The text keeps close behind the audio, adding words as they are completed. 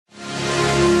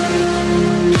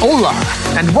Hola,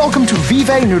 and welcome to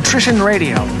Vive Nutrition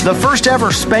Radio, the first ever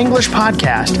Spanglish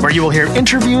podcast where you will hear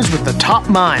interviews with the top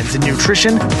minds in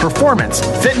nutrition, performance,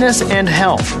 fitness, and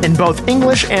health in both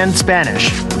English and Spanish.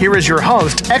 Here is your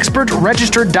host, expert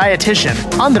registered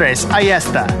dietitian, Andres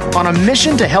Ayesta, on a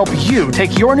mission to help you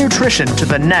take your nutrition to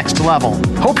the next level.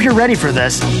 Hope you're ready for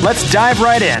this. Let's dive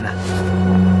right in.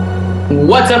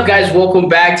 What's up, guys? Welcome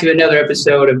back to another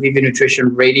episode of Vive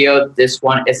Nutrition Radio. This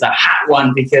one is a hot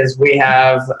one because I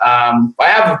have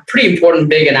a pretty important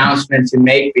big announcement to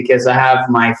make because I have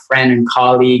my friend and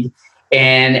colleague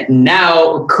and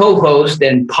now co-host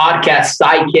and podcast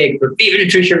sidekick for Vive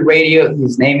Nutrition Radio.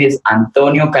 His name is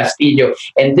Antonio Castillo.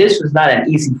 And this was not an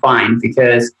easy find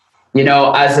because, you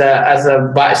know, as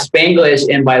a Spanglish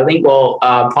and bilingual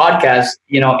podcast,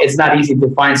 you know, it's not easy to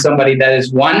find somebody that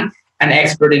is an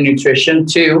expert in nutrition,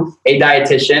 2, a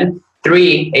dietitian,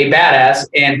 3, a badass,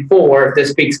 and 4, that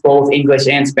speaks both English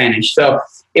and Spanish. So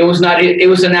it was not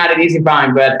an easy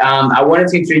find, but I wanted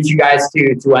to introduce you guys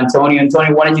to Antonio.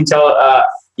 Antonio, why don't you tell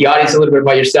the audience a little bit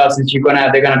about yourself, since they're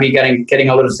gonna be getting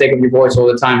a little sick of your voice all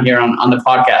the time here on the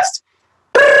podcast.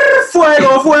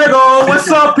 Fuego! What's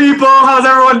up, people? How's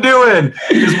everyone doing?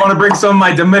 Just want to bring some of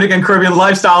my Dominican Caribbean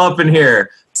lifestyle up in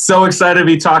here. So excited to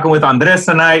be talking with Andres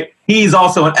tonight. He's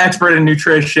also an expert in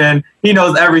nutrition. He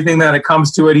knows everything that it comes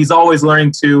to it. He's always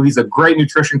learning too. He's a great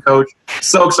nutrition coach.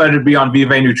 So excited to be on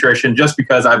Vive Nutrition just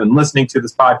because I've been listening to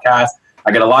this podcast.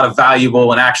 I get a lot of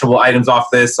valuable and actionable items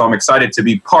off this. So I'm excited to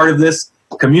be part of this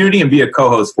community and be a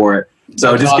co-host for it.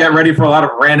 So just get ready for a lot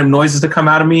of random noises to come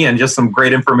out of me and just some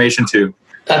great information too.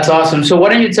 That's awesome. So why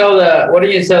don't you tell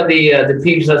the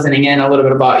peeps listening in a little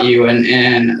bit about you and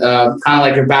kind of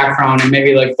like your background and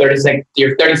maybe like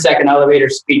your 30-second elevator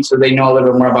speech so they know a little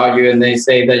bit more about you and they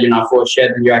say that you're not full of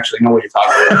shit and you actually know what you're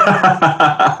talking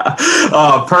about.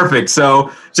 Oh, perfect.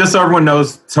 So just so everyone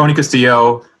knows, Tony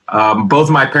Castillo, both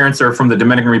of my parents are from the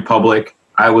Dominican Republic.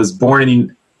 I was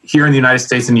born here in the United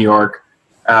States in New York,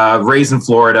 raised in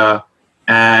Florida.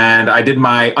 And I did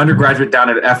my undergraduate down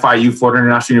at FIU, Florida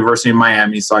International University in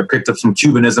Miami. So I picked up some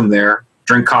Cubanism there,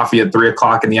 drink coffee at 3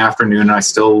 o'clock in the afternoon, and I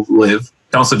still live.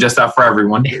 Don't suggest that for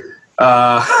everyone. Then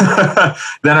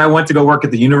I went to go work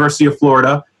at the University of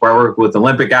Florida, where I worked with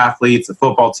Olympic athletes, a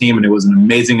football team, and it was an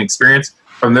amazing experience.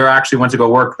 From there, I actually went to go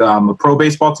work a pro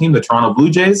baseball team, the Toronto Blue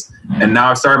Jays. And now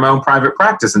I've started my own private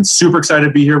practice and super excited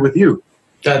to be here with you.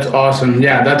 That's awesome.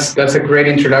 Yeah, that's a great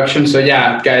introduction. So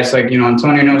yeah, guys, like, you know,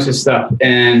 Antonio knows his stuff,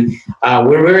 and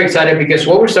we're very excited because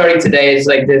what we're starting today is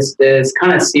like this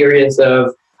kind of series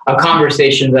of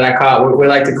conversations that we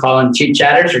like to call them chit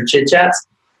chatters or chit chats,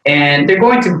 and they're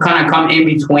going to kind of come in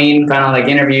between kind of like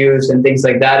interviews and things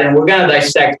like that, and we're going to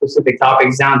dissect specific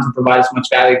topics down to provide as much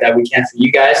value that we can for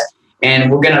you guys,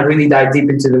 and we're going to really dive deep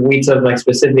into the weeds of like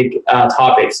specific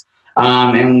topics.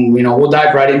 And, you know, we'll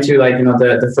dive right into like, you know,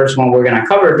 the first one we're going to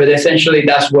cover, but essentially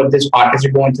that's what this podcast is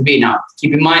going to be. Now,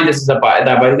 keep in mind, this is a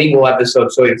bilingual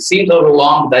episode. So it seems a little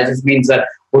long, but that just means that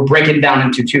we're breaking it down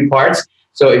into 2 parts.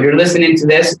 So if you're listening to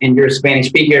this and you're a Spanish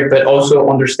speaker, but also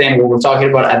understand what we're talking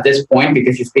about at this point,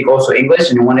 because you speak also English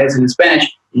and you want to listen in Spanish,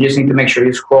 you just need to make sure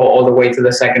you scroll all the way to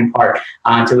the second part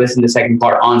to listen to the second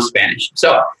part on Spanish.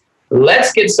 So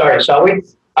let's get started, shall we?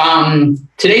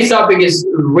 Today's topic is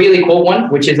a really cool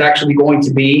one, which is actually going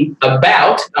to be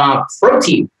about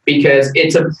protein, because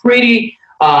it's a pretty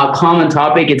common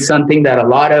topic. It's something that a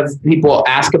lot of people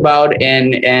ask about,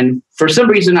 and for some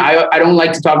reason I don't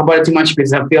like to talk about it too much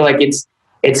because I feel like it's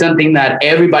something that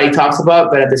everybody talks about,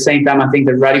 but at the same time I think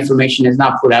the right information is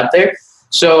not put out there.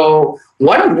 So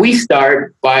why don't we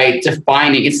start by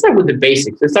defining? Let's start with the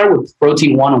basics. Let's start with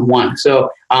protein 101.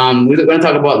 So we're going to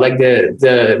talk about like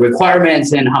the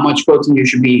requirements and how much protein you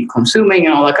should be consuming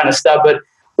and all that kind of stuff. But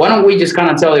why don't we just kind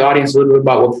of tell the audience a little bit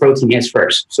about what protein is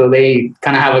first, so they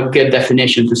kind of have a good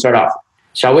definition to start off.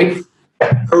 Shall we?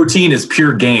 Protein is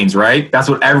pure gains, right? That's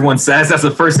what everyone says. That's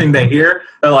the first thing they hear.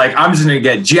 They're like, I'm just going to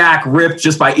get jack ripped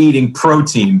just by eating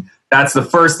protein. That's the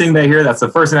first thing they hear. That's the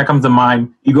first thing that comes to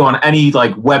mind. You go on any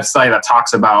like website that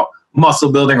talks about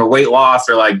muscle building or weight loss,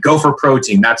 or like go for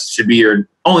protein. That should be your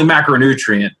only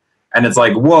macronutrient. And it's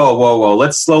like, whoa.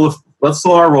 Let's slow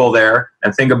our roll there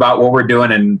and think about what we're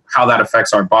doing and how that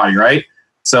affects our body, right?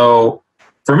 So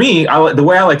for me, the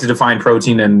way I like to define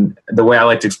protein and the way I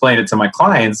like to explain it to my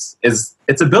clients is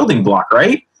it's a building block,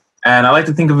 right? And I like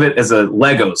to think of it as a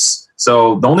Legos.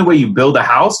 So the only way you build a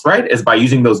house, right, is by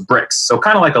using those bricks. So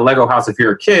kind of like a Lego house, if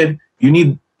you're a kid, you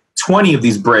need 20 of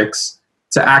these bricks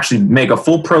to actually make a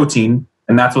full protein,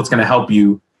 and that's what's going to help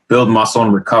you build muscle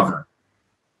and recover.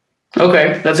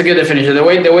 Okay, that's a good definition. The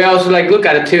way I also like look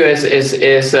at it too is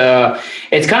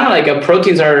it's kind of like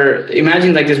proteins are,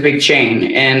 imagine like this big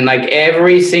chain, and like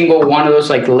every single one of those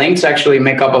like links actually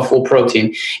make up a full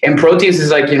protein. And proteins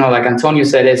is like, you know, like Antonio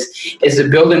said, is the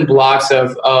building blocks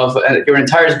of your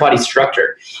entire body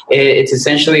structure. It's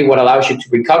essentially what allows you to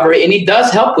recover, and it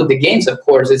does help with the gains. Of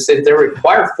course, it's that they're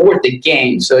required for the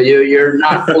gain, so you're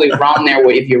not fully wrong there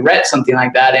if you read something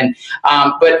like that. And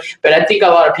but I think a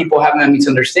lot of people have a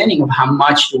misunderstanding of how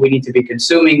much do we need to be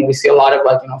consuming. We see a lot of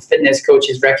like, you know, fitness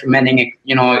coaches recommending,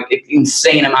 you know,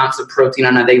 insane amounts of protein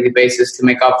on a daily basis to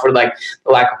make up for like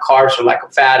the lack of carbs or lack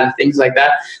of fat and things like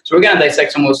that. So we're going to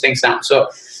dissect some of those things down. So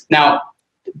now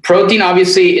protein,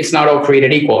 obviously it's not all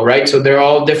created equal, right? So they're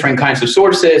all different kinds of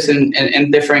sources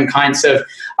and different kinds of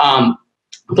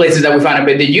places that we find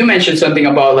it. But you mentioned something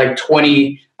about like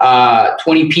 20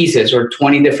 pieces or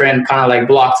 20 different kind of like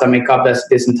blocks that make up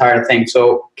this entire thing.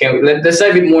 So let's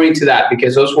dive a bit more into that,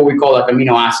 because those are what we call like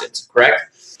amino acids, correct?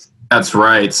 That's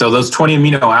right. So those 20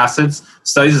 amino acids,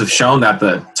 studies have shown that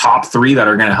the top 3 that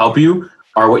are going to help you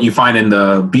are what you find in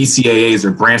the BCAAs,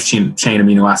 or branched chain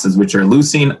amino acids, which are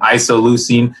leucine,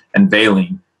 isoleucine, and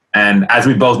valine. And as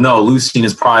we both know, leucine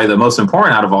is probably the most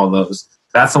important out of all those.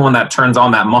 That's the one that turns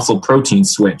on that muscle protein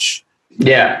switch.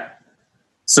 Yeah.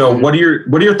 So what are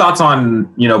your thoughts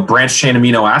on, you know, branched chain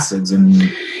amino acids?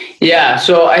 And yeah,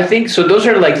 so I think so those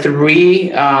are like 3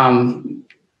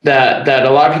 that a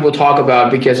lot of people talk about,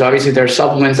 because obviously there are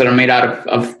supplements that are made out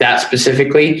of that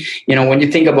specifically. You know, when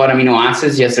you think about amino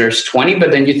acids, yes, there's 20,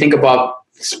 but then you think about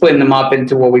splitting them up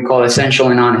into what we call essential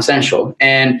and non-essential.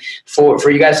 And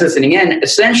for you guys listening in,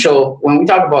 essential, when we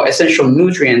talk about essential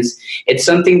nutrients, it's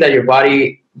something that your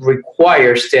body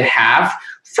requires to have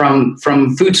from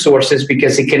food sources,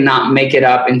 because it cannot make it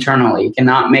up internally. It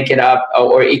cannot make it up,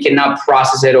 or it cannot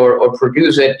process it or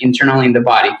produce it internally in the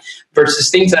body, versus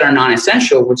things that are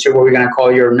non-essential, which are what we're going to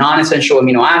call your non-essential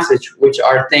amino acids, which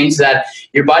are things that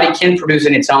your body can produce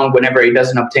in its own whenever it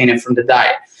doesn't obtain it from the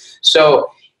diet. So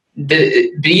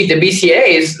the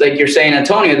BCAAs, like you're saying,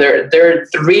 Antonio, there are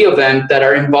 3 of them that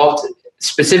are involved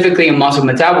specifically in muscle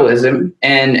metabolism,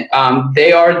 and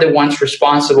they are the ones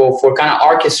responsible for kind of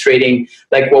orchestrating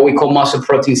like what we call muscle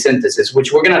protein synthesis,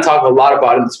 which we're going to talk a lot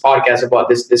about in this podcast about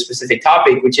this specific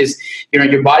topic, which is, you know,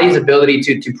 your body's ability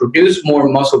to produce more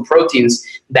muscle proteins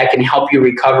that can help you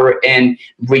recover and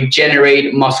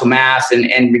regenerate muscle mass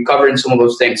and recover in some of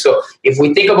those things. So if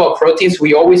we think about proteins,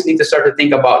 we always need to start to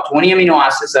think about 20 amino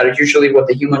acids that are usually what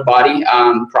the human body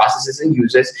processes and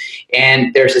uses,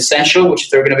 and there's essential,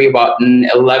 which they're going to be about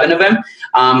 11 of them,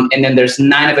 and then there's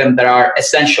 9 of them that are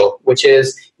essential, which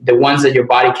is the ones that your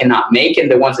body cannot make and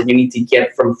the ones that you need to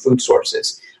get from food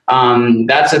sources.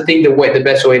 That's I think the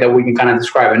best way that we can kind of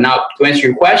describe it. Now, to answer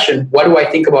your question, what do I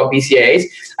think about BCAAs?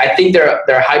 I think they're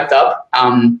hyped up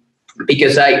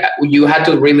because you had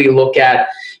to really look at,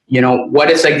 you know, what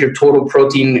is like your total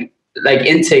protein like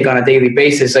intake on a daily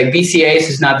basis. Like BCAAs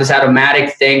is not this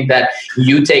automatic thing that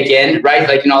you take in, right?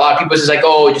 Like, you know, a lot of people just like,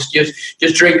 oh, just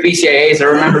drink BCAAs. I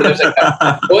remember there's like,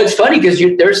 well, it's funny because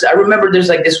I remember there's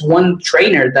like this one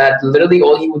trainer that literally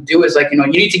all he would do is like, you know,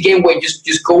 you need to gain weight,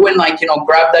 just go and like, you know,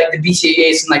 grab like the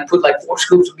BCAAs and like put like 4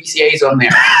 scoops of BCAAs on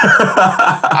there.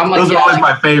 I'm like, those are always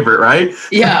my favorite, right?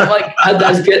 Yeah, like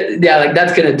that's good. Yeah, like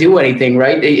that's gonna do anything,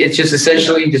 right? It's just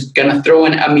essentially just gonna throw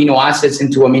in amino acids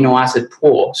into amino acid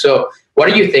pool. So what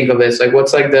do you think of this? Like,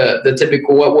 what's like the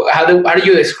typical? How do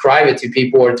you describe it to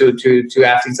people or to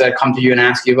athletes that come to you and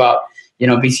ask you about, you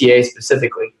know, BCAAs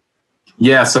specifically?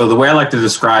 Yeah, so the way I like to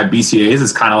describe BCAAs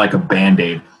is kind of like a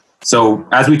Band-Aid. So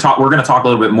as we're going to talk a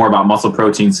little bit more about muscle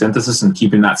protein synthesis and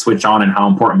keeping that switch on and how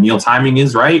important meal timing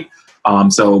is, right?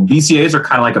 So BCAAs are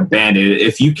kind of like a Band-Aid.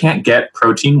 If you can't get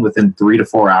protein within 3 to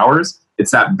 4 hours,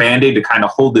 it's that Band-Aid to kind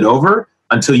of hold it over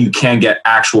until you can get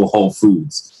actual whole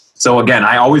foods. So again,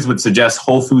 I always would suggest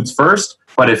whole foods first,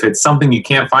 but if it's something you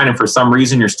can't find and for some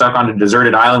reason you're stuck on a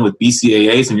deserted island with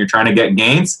BCAAs and you're trying to get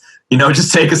gains, you know,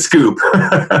 just take a scoop.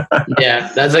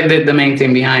 Yeah, that's like the main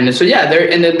thing behind it. So yeah,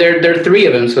 there are 3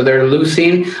 of them. So they're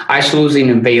leucine,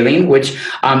 isoleucine, and valine, which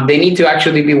they need to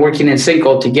actually be working in sync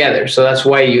all together. So that's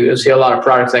why you'll see a lot of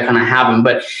products that kind of have them.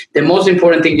 But the most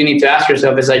important thing you need to ask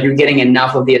yourself is that you're getting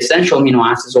enough of the essential amino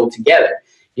acids all together.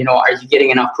 You know, are you getting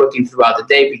enough protein throughout the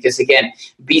day? Because again,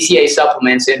 BCAA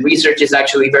supplements and research is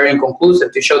actually very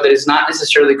inconclusive to show that it's not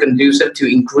necessarily conducive to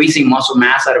increasing muscle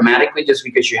mass automatically just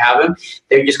because you have them.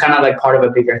 They're just kind of like part of a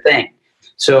bigger thing.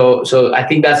 So I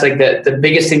think that's like the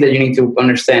biggest thing that you need to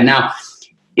understand. Now,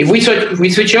 if we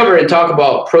switch over and talk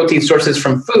about protein sources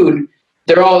from food,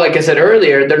 they're all, like I said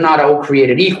earlier, they're not all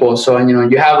created equal. So,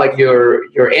 you have like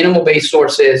your animal-based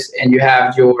sources and you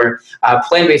have your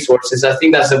plant-based sources. I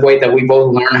think that's the way that we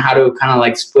both learn how to kind of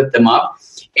like split them up.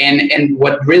 And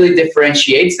what really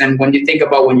differentiates them, when you think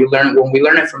about when we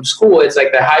learn it from school, it's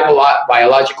like the high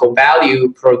biological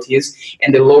value proteins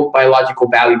and the low biological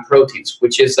value proteins,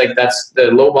 which is like that's the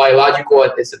low biological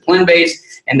is the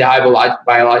plant-based, and the high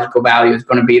biological value is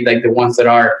going to be like the ones that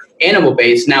are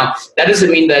animal-based. Now, that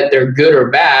doesn't mean that they're good or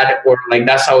bad, or like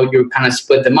that's how you kind of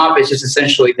split them up. It's just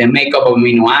essentially the makeup of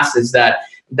amino acids that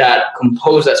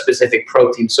compose that specific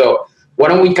protein. So why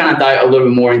don't we kind of dive a little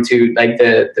bit more into like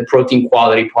the protein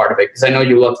quality part of it? Because I know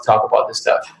you love to talk about this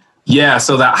stuff. Yeah,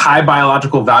 so that high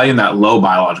biological value and that low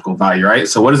biological value, right?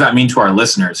 So what does that mean to our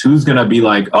listeners? Who's going to be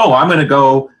like, oh, I'm going to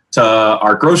go to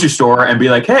our grocery store and be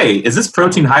like, hey, is this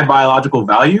protein high biological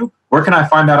value? Where can I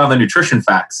find that on the nutrition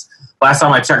facts? Last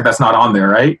time I checked, that's not on there,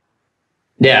 right?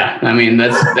 Yeah, I mean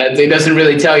that it doesn't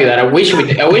really tell you that. I wish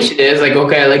it is. Like,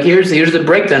 okay, like here's the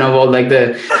breakdown of all like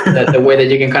the way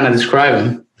that you can kind of describe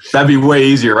them. That'd be way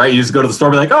easier, right? You just go to the store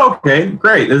and be like, oh, okay,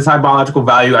 great. This is high biological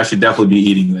value. I should definitely be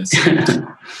eating this.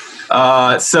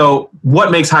 So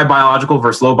what makes high biological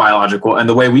versus low biological? And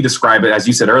the way we describe it, as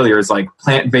you said earlier, is like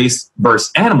plant-based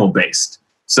versus animal-based.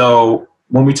 So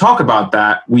when we talk about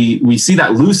that, we see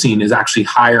that leucine is actually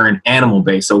higher in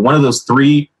animal-based. So one of those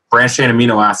 3 branched-chain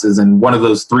amino acids and one of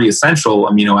those 3 essential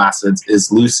amino acids is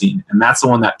leucine. And that's the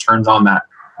one that turns on that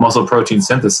muscle protein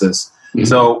synthesis. Mm-hmm.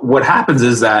 So what happens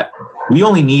is that we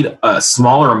only need a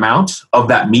smaller amount of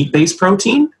that meat-based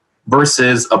protein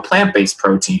versus a plant-based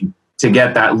protein to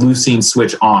get that leucine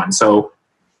switch on. So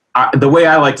the way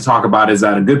I like to talk about it is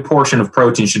that a good portion of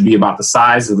protein should be about the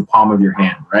size of the palm of your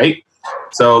hand, right?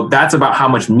 So that's about how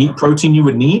much meat protein you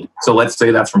would need. So let's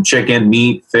say that's from chicken,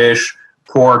 meat, fish,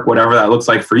 pork, whatever that looks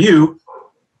like for you,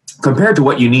 compared to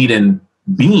what you need in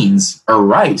beans or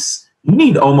rice. You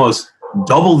need almost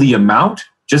double the amount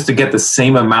just to get the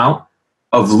same amount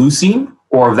of leucine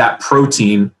or of that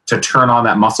protein to turn on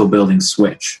that muscle building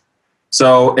switch.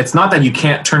 So it's not that you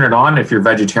can't turn it on if you're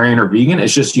vegetarian or vegan.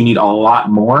 It's just you need a lot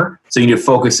more. So you need to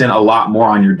focus in a lot more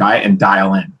on your diet and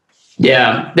dial in.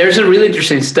 Yeah, there's a really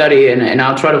interesting study, and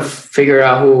I'll try to figure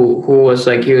out who was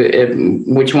like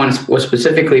which one was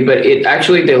specifically, but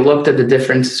they looked at the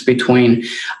differences between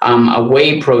a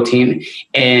whey protein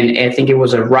and I think it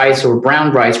was a rice or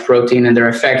brown rice protein and their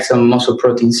effects on muscle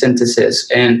protein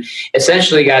synthesis. And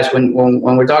essentially, guys, when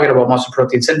we're talking about muscle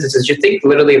protein synthesis, you think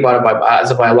literally about it as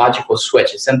a biological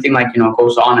switch. It's something like,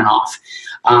 goes on and off.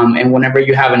 And whenever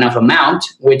you have enough amount,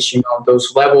 which,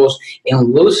 those levels in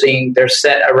leucine, they're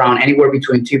set around anywhere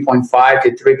between 2.5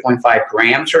 to 3.5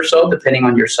 grams or so, depending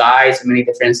on your size and many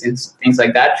different things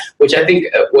like that, which I think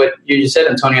what you just said,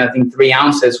 Antonio, I think 3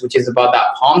 ounces, which is about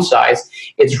that palm size,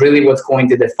 is really what's going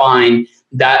to define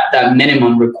that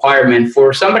minimum requirement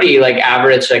for somebody like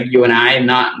average, like you and I,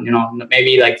 not,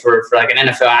 maybe like for like an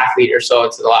NFL athlete or so,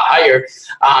 it's a lot higher.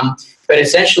 But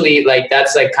essentially, like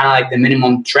that's like kind of like the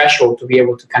minimum threshold to be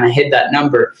able to kind of hit that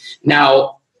number.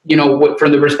 Now,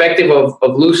 from the perspective of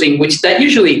leucine, which that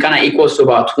usually kind of equals to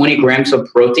about 20 grams of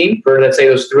protein for, let's say,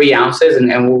 those 3 ounces, and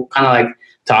we'll kind of like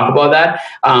talk about that.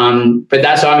 But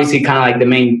that's obviously kind of like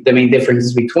the main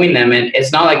differences between them. And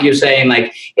it's not like you're saying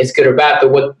like it's good or bad,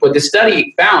 but what the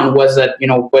study found was that,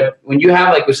 when you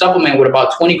have like a supplement with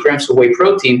about 20 grams of whey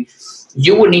protein,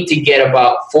 you would need to get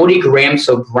about 40 grams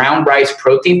of brown rice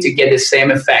protein to get the same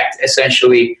effect,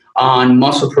 essentially, on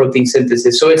muscle protein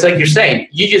synthesis. So it's like you're saying,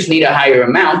 you just need a higher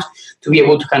amount to be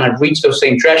able to kind of reach those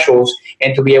same thresholds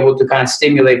and to be able to kind of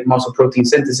stimulate muscle protein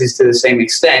synthesis to the same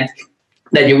extent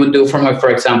that you would do for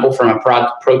example, from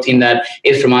a protein that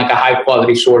is from like a high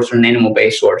quality source or an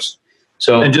animal-based source.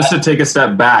 So, and just to take a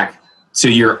step back to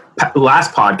your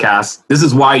last podcast, this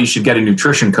is why you should get a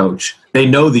nutrition coach. They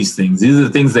know these things. These are the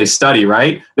things they study,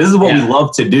 right? This is what we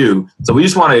love to do. So we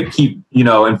just want to keep,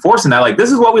 enforcing that. Like, this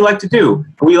is what we like to do.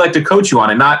 We like to coach you on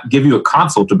it, not give you a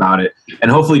consult about it. And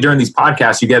hopefully during these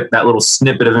podcasts, you get that little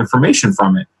snippet of information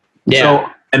from it. Yeah. So,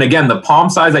 and again, the palm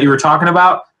size that you were talking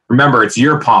about, remember, it's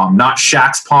your palm, not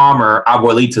Shaq's palm or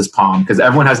Abuelita's palm, because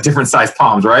everyone has different size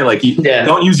palms, right? Like,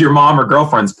 don't use your mom or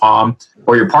girlfriend's palm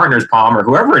or your partner's palm or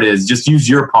whoever it is. Just use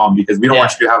your palm, because we don't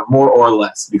want you to have more or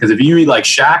less. Because if you eat like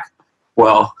Shaq,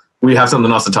 well, we have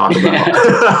something else to talk about.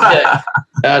 Yeah,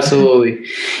 absolutely.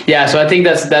 Yeah, so I think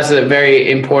that's a very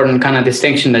important kind of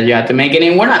distinction that you have to make.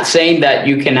 And we're not saying that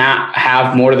you cannot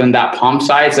have more than that palm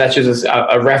size. That's just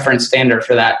a reference standard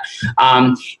for that.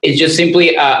 It's just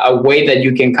simply a way that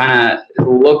you can kind of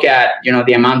look at,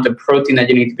 the amount of protein that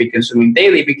you need to be consuming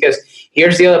daily. Because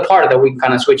here's the other part that we can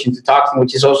kind of switch into talking,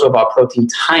 which is also about protein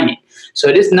timing. So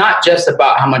it is not just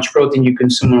about how much protein you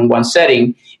consume in one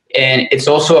setting. And it's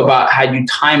also about how you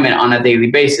time it on a daily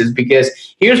basis, because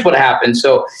here's what happens.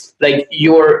 So like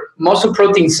your muscle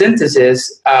protein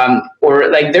synthesis, or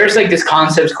like there's like this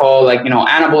concept called like,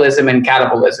 anabolism and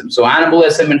catabolism. So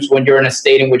anabolism is when you're in a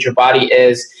state in which your body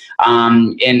is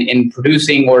in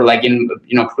producing, or like in,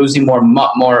 producing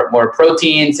more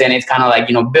proteins, and it's kind of like,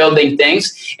 building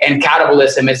things. And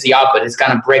catabolism is the opposite. It's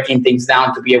kind of breaking things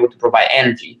down to be able to provide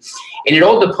energy. And it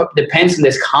all depends on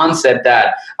this concept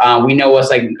that we know as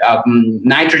like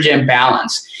nitrogen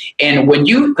balance. And when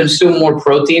you consume more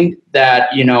protein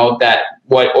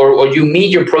or you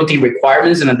meet your protein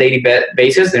requirements on a daily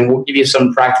basis, and we'll give you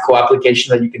some practical applications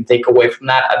that you can take away from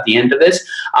that at the end of this.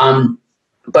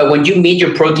 But when you meet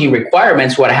your protein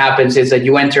requirements, what happens is that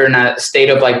you enter in a state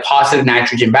of like positive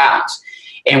nitrogen balance.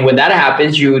 And when that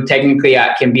happens, you technically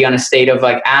can be on a state of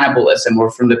like anabolism,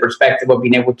 or from the perspective of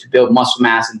being able to build muscle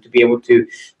mass and to be able to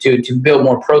build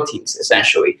more proteins,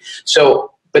 essentially.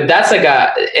 So, but that's like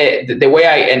the way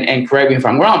and correct me if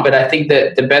I'm wrong, but I think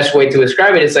that the best way to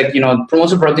describe it is like,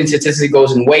 muscle protein synthesis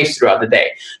goes in waves throughout the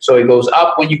day. So it goes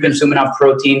up when you consume enough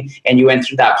protein and you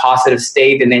enter that positive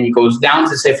state, and then it goes down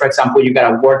to, say, for example, you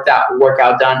got a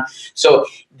workout done. So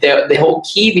the whole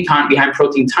key behind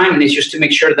protein timing is just to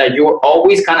make sure that you're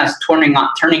always kind of turning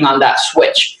on that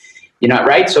switch,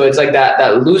 right? So it's like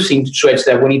that loosening switch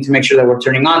that we need to make sure that we're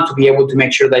turning on to be able to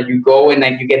make sure that you go and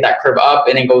then you get that curve up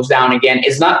and it goes down again.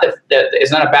 It's not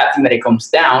it's not a bad thing that it comes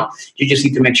down. You just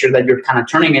need to make sure that you're kind of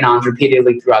turning it on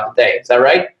repeatedly throughout the day. Is that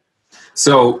right?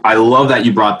 So I love that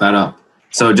you brought that up.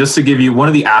 So just to give you, one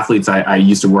of the athletes I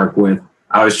used to work with,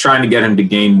 I was trying to get him to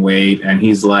gain weight, and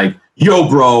he's like, yo,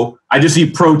 bro, I just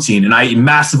eat protein and I eat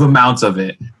massive amounts of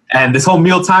it. And this whole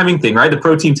meal timing thing, right? The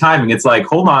protein timing, it's like,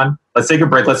 hold on, let's take a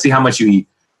break. Let's see how much you eat.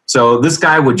 So this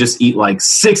guy would just eat like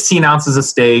 16 ounces of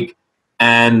steak,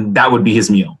 and that would be his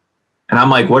meal. And I'm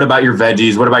like, what about your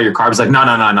veggies? What about your carbs? Like,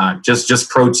 no, just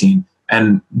protein.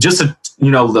 And just,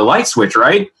 the light switch,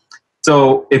 right?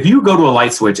 So if you go to a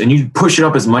light switch and you push it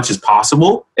up as much as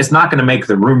possible, it's not going to make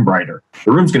the room brighter.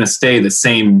 The room's going to stay the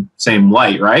same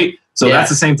light, right? So that's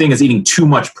the same thing as eating too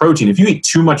much protein. If you eat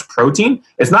too much protein,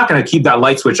 it's not going to keep that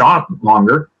light switch on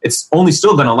longer. It's only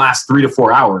still going to last 3 to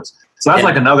 4 hours. So that's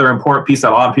like another important piece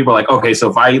that a lot of people are like, okay, so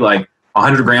if I eat like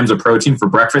 100 grams of protein for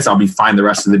breakfast, I'll be fine the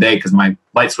rest of the day because my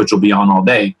light switch will be on all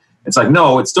day. It's like,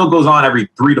 no, it still goes on every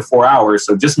 3 to 4 hours.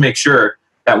 So just make sure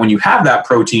that when you have that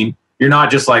protein, you're not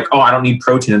just like, oh, I don't need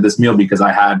protein in this meal because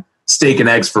I had steak and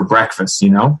eggs for breakfast,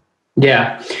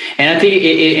 Yeah. And I think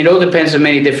it all depends on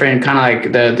many different kind of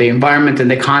like the environment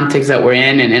and the context that we're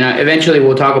in. And eventually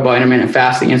we'll talk about intermittent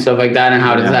fasting and stuff like that and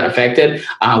how does that affect it.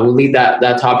 We'll leave that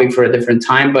topic for a different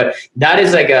time. But that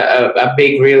is like a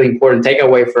big, really important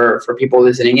takeaway for people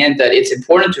listening in, that it's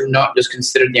important to not just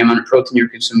consider the amount of protein you're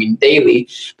consuming daily,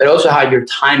 but also how you're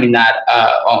timing that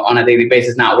on a daily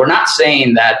basis. Now, we're not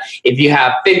saying that if you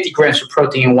have 50 grams of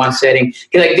protein in one setting,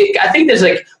 I think there's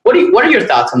like, what are your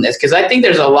thoughts on this? Because I think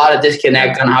there's a lot of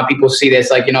disconnect on how people see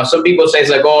this. Like, some people say it's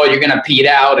like, oh, you're going to pee it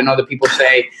out. And other people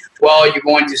say, well, you're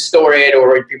going to store it.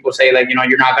 Or people say like,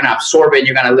 you're not going to absorb it.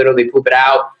 You're going to literally poop it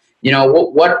out.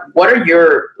 What are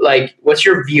your, like, what's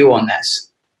your view on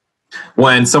this?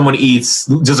 When someone eats,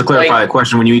 just to clarify the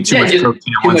question, when you eat too much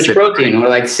protein. Too much protein, or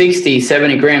like 60,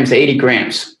 70 grams, 80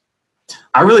 grams.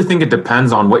 I really think it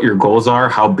depends on what your goals are,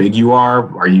 how big you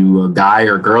are. Are you a guy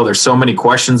or girl? There's so many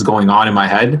questions going on in my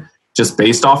head just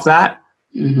based off that.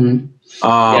 Mm-hmm.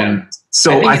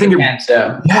 So I think it depends,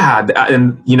 yeah.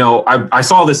 And, I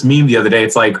saw this meme the other day.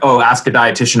 It's like, oh, ask a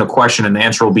dietitian a question and the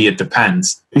answer will be, it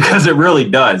depends, because it really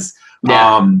does.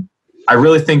 Yeah. I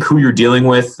really think who you're dealing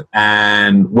with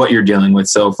and what you're dealing with.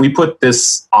 So if we put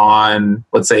this on,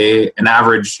 let's say an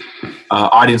average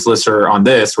audience listener on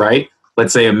this, right?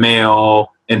 Let's say a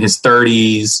male in his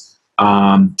 30s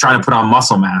trying to put on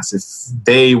muscle mass. If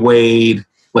they weighed,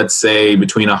 let's say,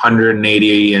 between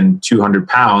 180 and 200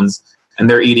 pounds, and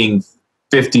they're eating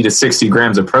 50 to 60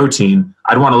 grams of protein,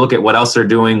 I'd want to look at what else they're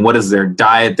doing. What is their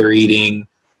diet they're eating?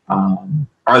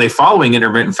 Are they following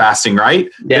intermittent fasting, right?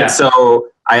 Yeah. And so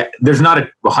there's not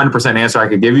a 100% answer I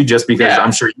could give you, just because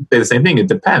I'm sure you say the same thing. It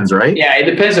depends, right? Yeah, it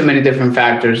depends on many different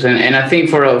factors. And I think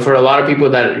for a lot of people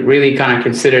that really kind of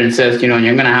consider and says, you're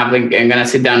going to have I'm going to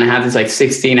sit down and have this like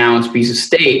 16-ounce piece of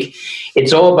steak.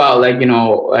 It's all about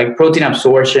like protein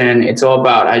absorption. It's all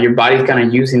about how your body's kind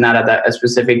of using that at a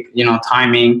specific,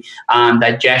 timing,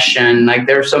 digestion. Like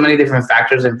there are so many different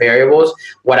factors and variables.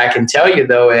 What I can tell you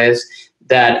though is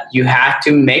that you have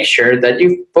to make sure that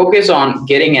you focus on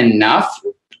getting enough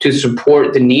to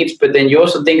support the needs, but then you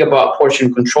also think about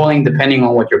portion controlling depending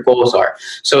on what your goals are.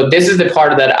 So this is the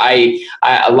part that I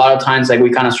a lot of times, like,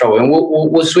 we kind of struggle, and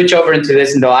we'll switch over into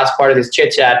this in the last part of this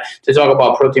chit chat to talk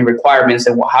about protein requirements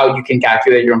and how you can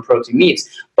calculate your own protein needs.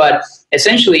 But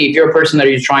essentially, if you're a person that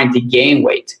is trying to gain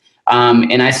weight,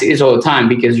 and I see this all the time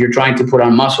because you're trying to put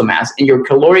on muscle mass, and your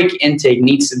caloric intake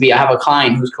needs to be, I have a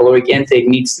client whose caloric intake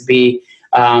needs to be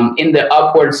in the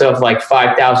upwards of like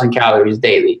 5,000 calories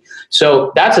daily.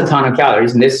 So that's a ton of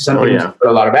calories, and this is something for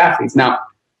a lot of athletes. Now,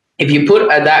 if you put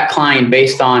that client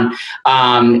based on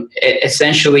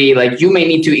essentially, like, you may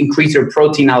need to increase your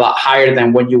protein a lot higher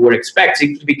than what you would expect,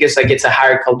 simply because, like, it's a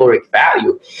higher caloric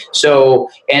value. So,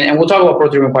 and we'll talk about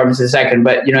protein requirements in a second,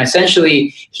 but, you know,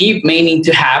 essentially he may need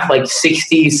to have like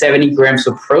 60, 70 grams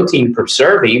of protein per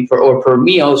serving or per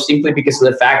meal, simply because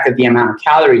of the fact that the amount of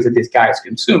calories that this guy is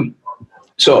consuming.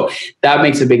 So that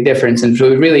makes a big difference. And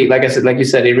so it really, like I said, like you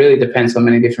said, it really depends on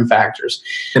many different factors.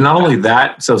 And not only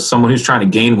that, so someone who's trying to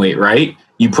gain weight, right?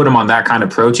 You put them on that kind of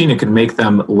protein, it can make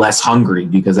them less hungry,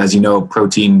 because, as you know,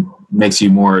 protein makes you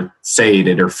more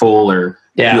satiated or full, or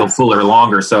feel fuller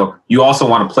longer. So you also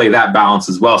want to play that balance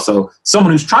as well. So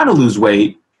someone who's trying to lose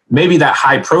weight, maybe that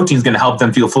high protein is going to help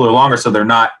them feel fuller longer, so they're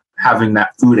not having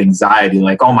that food anxiety,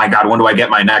 like, oh my God, when do I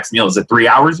get my next meal? Is it 3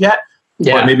 hours yet?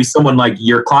 Yeah. But maybe someone like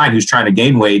your client who's trying to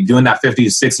gain weight, doing that 50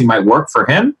 to 60 might work for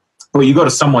him. But you go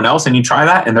to someone else and you try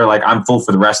that, and they're like, I'm full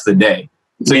for the rest of the day.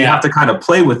 So you have to kind of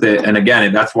play with it. And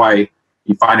again, that's why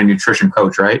you find a nutrition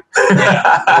coach, right?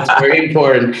 Yeah, that's very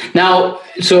important. Now,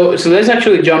 so let's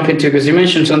actually jump into, because you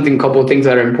mentioned a couple of things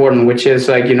that are important, which is,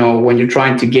 like, you know, when you're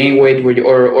trying to gain weight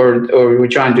or you're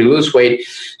trying to lose weight.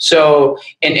 So,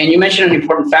 and you mentioned an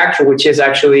important factor, which is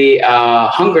actually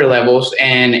hunger levels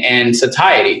and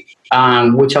satiety.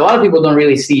 Which a lot of people don't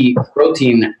really see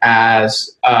protein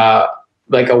as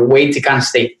like a way to kind of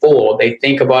stay full. They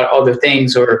think about other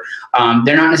things, or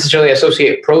they're not necessarily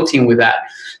associate protein with that.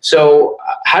 So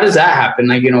how does that happen?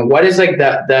 Like, you know, what is like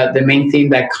the main thing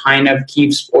that kind of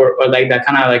keeps or like that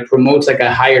kind of like promotes like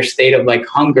a higher state of like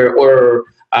hunger or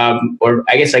I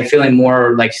guess like feeling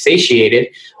more like satiated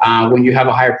when you have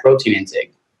a higher protein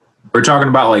intake? We're talking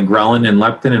about like ghrelin and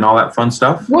leptin and all that fun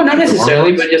stuff? Well, not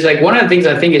necessarily, but just like one of the things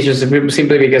I think is just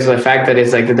simply because of the fact that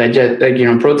it's like the digest, like, you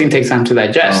know, protein takes time to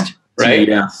digest, right?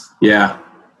 Yeah.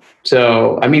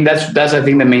 So, I mean, that's I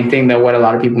think the main thing that what a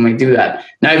lot of people may do that.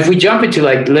 Now, if we jump into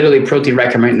like literally protein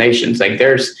recommendations, like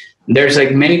there's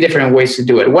like many different ways to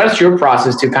do it. What is your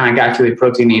process to kind of calculate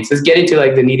protein needs? Let's get into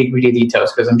like the nitty-gritty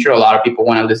details, because I'm sure a lot of people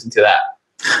want to listen to that.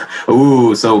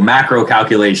 Ooh, so macro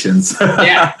calculations.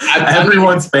 Yeah.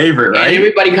 Everyone's favorite, right?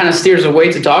 Everybody kind of steers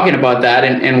away to talking about that.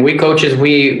 And we coaches,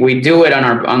 we do it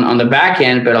on the back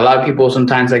end, but a lot of people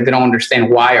sometimes like they don't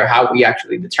understand why or how we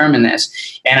actually determine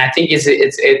this. And I think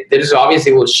there's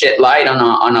obviously will shed light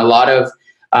on a lot of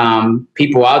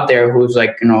people out there who's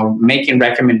like, you know, making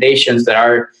recommendations that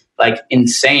are like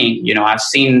insane. You know, I've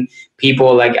seen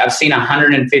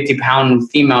 150-pound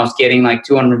females getting like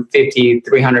 250,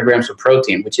 300 grams of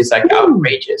protein, which is like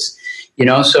outrageous, you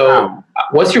know? So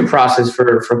what's your process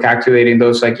for calculating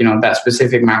those, like, you know, that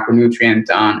specific macronutrient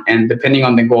and depending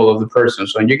on the goal of the person?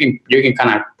 So you can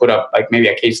kind of put up like maybe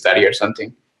a case study or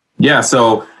something. Yeah.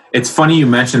 So it's funny you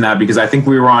mentioned that, because I think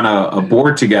we were on a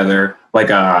board together, like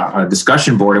a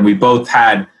discussion board, and we both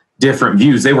had different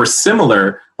views. They were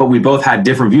similar, but we both had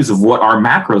different views of what our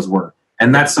macros were.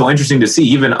 And that's so interesting to see,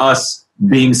 even us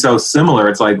being so similar.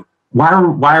 It's like, why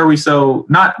are we so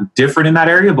not different in that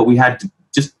area, but we had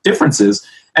just differences.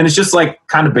 And it's just like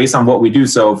kind of based on what we do.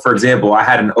 So for example, I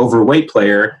had an overweight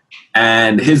player,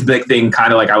 and his big thing,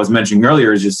 kind of like I was mentioning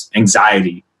earlier, is just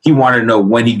anxiety. He wanted to know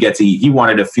when he'd get to eat. He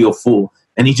wanted to feel full,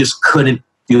 and he just couldn't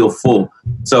feel full.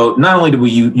 So not only do we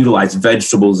utilize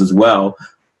vegetables as well,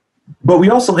 but we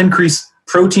also increase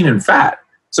protein and fat.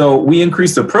 So we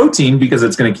increase the protein because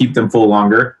it's going to keep them full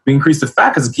longer. We increase the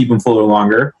fat because it keeps them fuller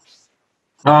longer.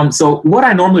 So what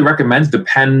I normally recommend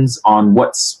depends on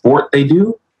what sport they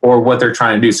do or what they're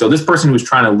trying to do. So this person who's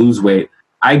trying to lose weight,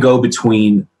 I go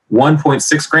between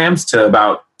 1.6 grams to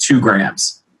about 2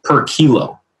 grams per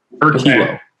kilo,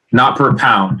 not per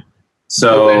pound.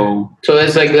 So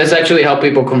let's actually help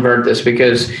people convert this,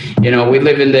 because, you know, we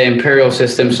live in the imperial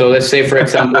system. So let's say, for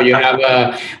example, we have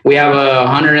a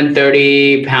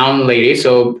 130-pound lady.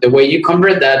 So the way you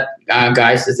convert that,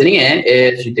 guys listening in,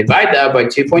 is you divide that by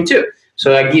 2.2.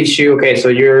 So that gives you, okay, so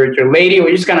your lady,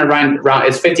 we're just going to round,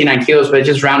 it's 59 kilos, but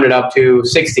just round it up to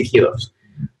 60 kilos.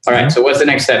 All right. So what's the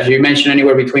next step? You mentioned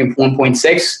anywhere between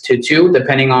 1.6 to 2,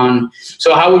 depending on.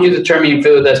 So how would you determine if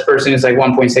this person is like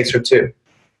 1.6 or 2?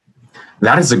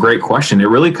 That is a great question. It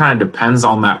really kind of depends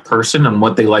on that person and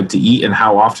what they like to eat and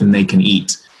how often they can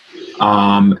eat.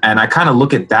 And I kind of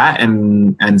look at that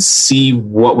and see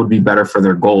what would be better for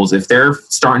their goals. If they're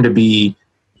starting to be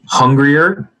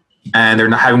hungrier and they're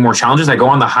not having more challenges, I go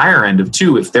on the higher end of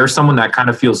 2. If there's someone that kind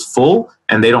of feels full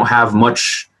and they don't have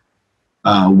much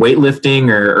weightlifting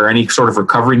or any sort of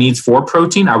recovery needs for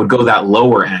protein, I would go that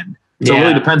lower end. So it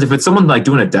really depends. If it's someone like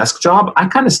doing a desk job, I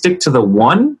kind of stick to the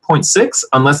 1.6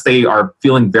 unless they are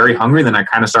feeling very hungry, then I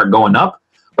kind of start going up.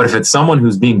 But if it's someone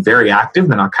who's being very active,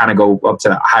 then I'll kind of go up to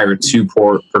that higher 2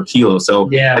 per kilo. So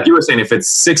like you were saying, if it's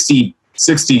 60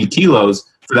 kilos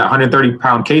for that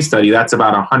 130-pound case study, that's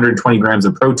about 120 grams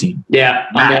of protein. Yeah,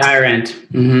 on the higher end.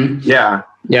 Mm-hmm.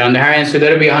 Yeah, on the higher end. So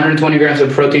that'll be 120 grams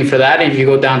of protein for that. And if you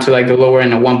go down to like the lower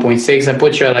end of 1.6, that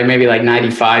puts you at like maybe like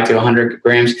 95 to 100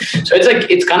 grams. So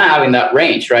it's kind of having that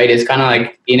range, right? It's kind of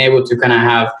like being able to kind of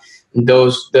have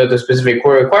the specific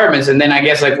core requirements. And then I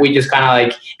guess like we just kind of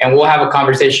like, and we'll have a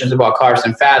conversations about carbs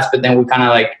and fats, but then we kind of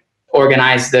like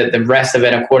organize the rest of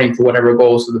it according to whatever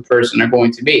goals of the person are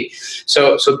going to be.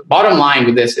 So bottom line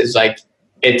with this is like,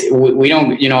 we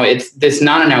don't, it's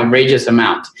not an outrageous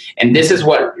amount. And this is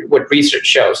what research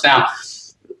shows. Now,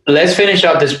 let's finish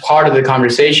out this part of the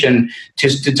conversation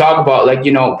to talk about like,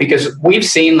 because we've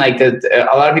seen like that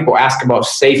a lot of people ask about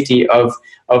safety of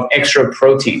extra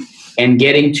protein and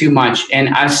getting too much. And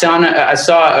I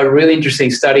saw a really interesting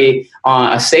study,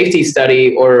 a safety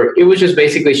study, or it was just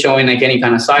basically showing like any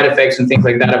kind of side effects and things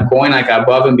like that of going like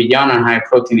above and beyond on high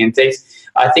protein intakes.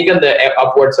 I think on the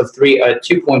upwards of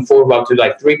 2.4 up to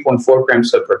like 3.4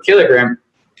 grams per kilogram,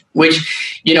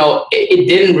 which, it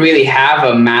didn't really have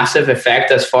a massive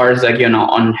effect as far as like,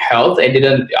 on health.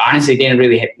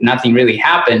 Nothing really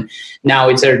happened. Now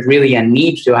it's really a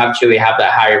need to actually have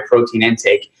that higher protein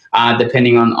intake,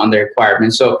 depending on the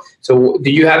requirements. So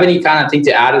do you have any kind of thing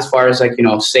to add as far as like,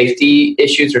 safety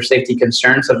issues or safety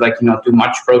concerns of like, too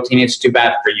much protein is too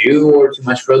bad for you, or too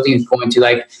much protein is going to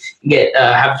like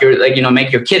have your like,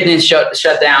 make your kidneys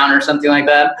shut down or something like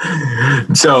that?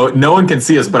 So no one can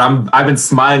see us, but I've been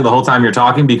smiling the whole time you're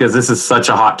talking because this is such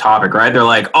a hot topic, right? They're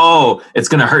like, oh, it's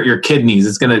going to hurt your kidneys.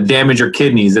 It's going to damage your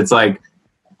kidneys. It's like,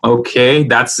 okay,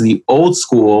 that's the old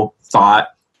school thought,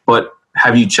 but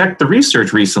have you checked the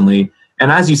research recently?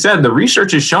 And as you said, the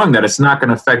research is showing that it's not going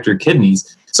to affect your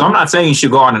kidneys. So I'm not saying you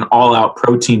should go on an all-out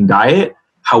protein diet.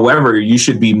 However, you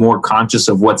should be more conscious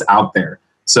of what's out there.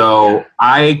 So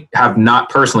I have not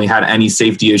personally had any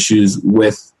safety issues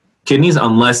with kidneys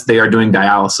unless they are doing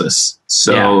dialysis.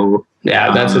 So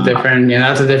that's a different ballgame.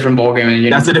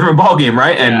 That's a different ballgame,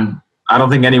 right? Yeah. And I don't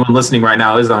think anyone listening right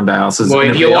now is on dialysis. Well,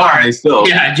 if you are, just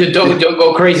don't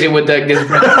go crazy with that.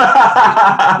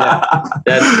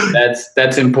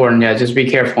 That's important. Yeah, just be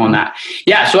careful on that.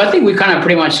 Yeah, so I think we kind of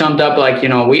pretty much summed up. Like,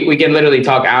 we can literally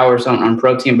talk hours on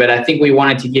protein, but I think we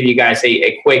wanted to give you guys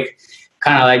a quick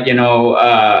kind of like,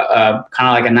 kind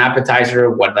of like an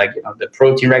appetizer, what like, the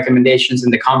protein recommendations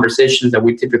and the conversations that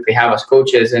we typically have as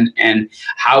coaches, and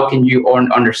how can you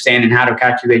understand and how to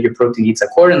calculate your protein needs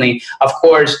accordingly. Of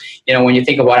course, when you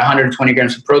think about 120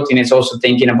 grams of protein, it's also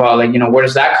thinking about like, where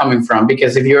is that coming from?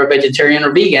 Because if you're a vegetarian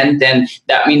or vegan, then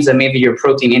that means that maybe your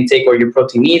protein intake or your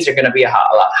protein needs are going to be a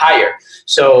lot higher.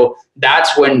 So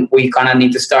that's when we kind of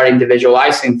need to start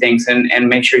individualizing things and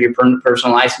make sure you're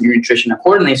personalizing your nutrition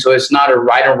accordingly. So it's not a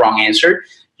right or wrong answer.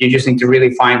 You just need to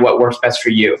really find what works best for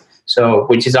you. So,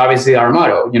 which is obviously our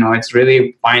motto. It's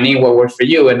really finding what works for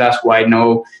you. And that's why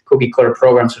no cookie cutter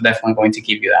programs are definitely going to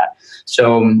give you that.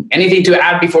 So anything to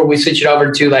add before we switch it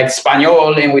over to like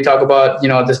Espanol and we talk about,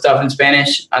 the stuff in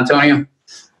Spanish, Antonio?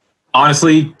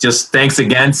 Honestly, just thanks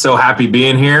again. So happy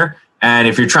being here. And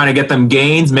if you're trying to get them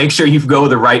gains, make sure you go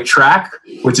the right track,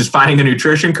 which is finding a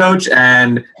nutrition coach,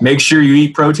 and make sure you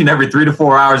eat protein every 3 to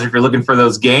 4 hours if you're looking for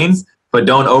those gains, but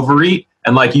don't overeat.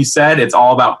 And like you said, it's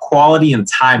all about quality and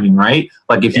timing, right?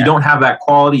 Like if you don't have that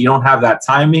quality, you don't have that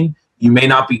timing, you may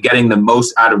not be getting the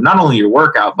most out of not only your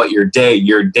workout, but your day,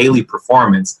 your daily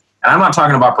performance. And I'm not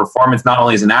talking about performance not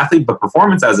only as an athlete, but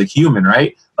performance as a human,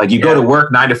 right? Like you go to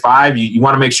work 9 to 5, you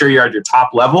want to make sure you're at your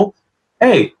top level.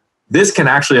 Hey, this can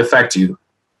actually affect you.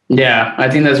 Yeah, I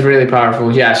think that's really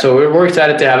powerful. Yeah, so we're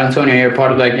excited to have Antonio here,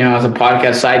 part of like, as a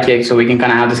podcast sidekick, so we can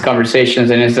kind of have these conversations,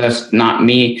 and it's just not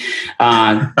me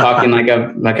talking like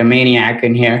a maniac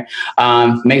in here.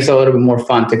 Makes it a little bit more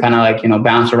fun to kind of like,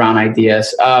 bounce around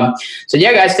ideas. So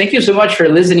yeah, guys, thank you so much for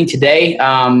listening today.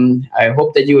 I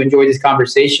hope that you enjoyed this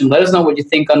conversation. Let us know what you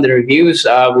think on the reviews.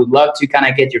 We'd love to kind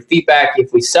of get your feedback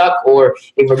if we suck or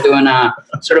if we're doing a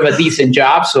sort of a decent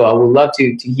job. So I would love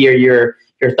to hear your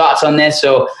your thoughts on this.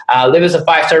 So leave us a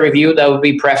 5-star review. That would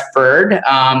be preferred,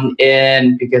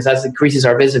 and because that increases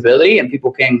our visibility and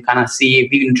people can kind of see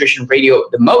Vive Nutrition Radio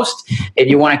the most. If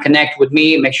you want to connect with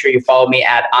me, make sure you follow me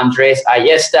at Andres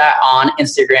Ayesta on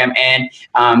Instagram, and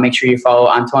make sure you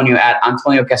follow Antonio at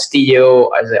Antonio Castillo.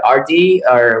 Is it RD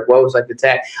or what was like the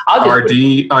tag?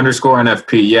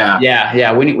 RD_NFP.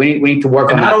 Yeah. We need to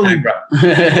work on that.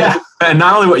 Yeah, and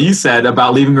not only what you said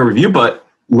about leaving a review, but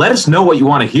let us know what you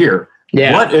want to hear.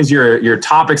 Yeah. What is your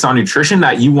topics on nutrition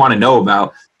that you want to know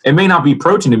about? It may not be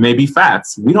protein, it may be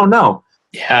fats. We don't know.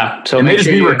 Yeah. So it may just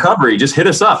be recovery. Just hit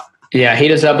us up. Yeah,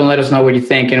 hit us up and let us know what you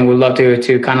think, and we'd love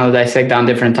to kind of dissect down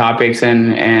different topics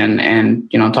and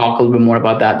talk a little bit more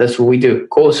about that. That's what we do.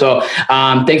 Cool. So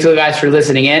thanks guys for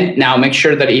listening in. Now make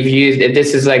sure that if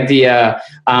this is like the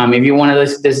if you want to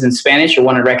listen to this in Spanish or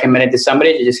want to recommend it to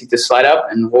somebody, you just need to slide up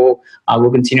and we'll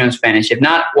continue in Spanish. If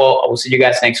not, well, we'll see you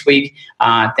guys next week.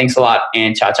 Thanks a lot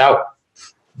and ciao.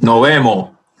 Nos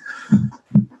vemos.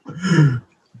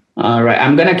 All right,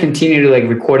 I'm gonna continue to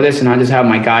record this, and I'll just have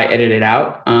my guy edit it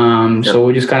out. So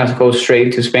we'll just kind of go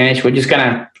straight to Spanish. We're just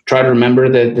gonna try to remember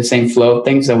the same flow of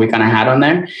things that we kind of had on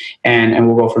there, and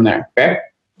we'll go from there. Okay.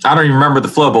 I don't even remember the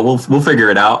flow, but we'll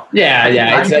figure it out. Yeah.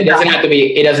 It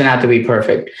doesn't have to be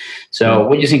perfect. So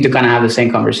we just need to kind of have the same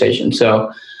conversation.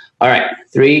 So, all right,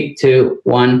 3, 2,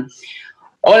 1.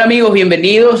 Hola amigos,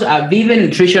 bienvenidos a Vive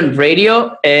Nutrition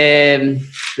Radio.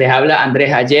 Les habla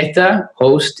Andrés Ayesta,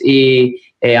 host y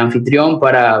anfitrión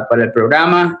para el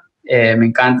programa. Me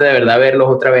encanta de verdad verlos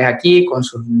otra vez aquí con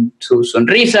sus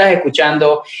sonrisas,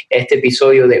 escuchando este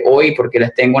episodio de hoy, porque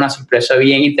les tengo una sorpresa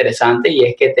bien interesante, y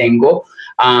es que tengo,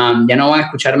 ya no van a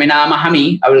escucharme nada más a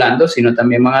mí hablando, sino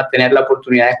también van a tener la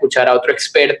oportunidad de escuchar a otro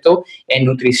experto en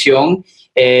nutrición,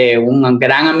 un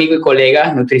gran amigo y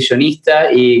colega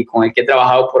nutricionista y con el que he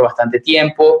trabajado por bastante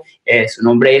tiempo. Su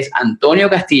nombre es Antonio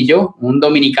Castillo, un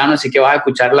dominicano, así que vas a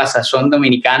escuchar la sazón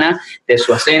dominicana de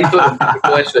su acento, un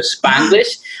poquito de su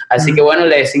Spanglish. Así que bueno,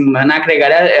 les van a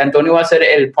agregar, Antonio va a hacer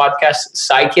el podcast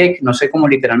Sidekick, no sé cómo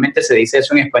literalmente se dice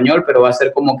eso en español, pero va a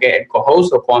ser como que el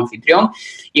co-host o co-anfitrión,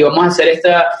 y vamos a hacer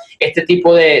este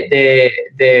tipo de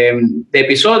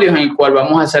episodios en el cual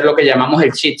vamos a hacer lo que llamamos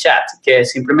el Chit Chat, que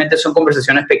simplemente son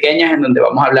conversaciones pequeñas en donde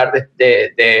vamos a hablar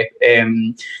de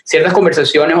ciertas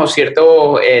conversaciones o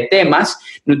ciertos temas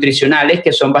nutricionales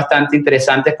que son bastante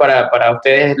interesantes para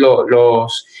ustedes,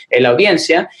 la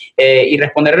audiencia, y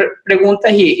responder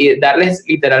preguntas y darles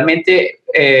literalmente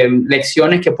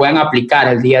lecciones que puedan aplicar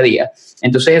el día a día.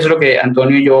 Entonces eso es lo que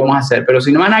Antonio y yo vamos a hacer. Pero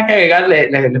si no van a agregar,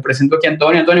 les presento aquí a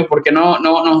Antonio. Antonio, ¿por qué no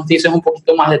nos dices un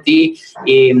poquito más de ti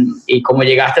y cómo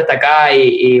llegaste hasta acá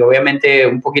y obviamente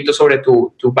un poquito sobre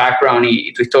tu background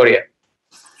y tu historia?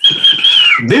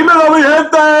 ¡Dímelo, mi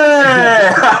gente!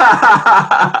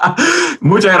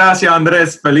 Muchas gracias,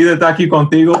 Andrés. Feliz de estar aquí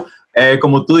contigo.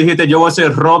 Como tú dijiste, yo voy a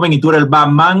ser Robin y tú eres el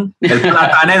Batman. El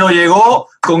platanero llegó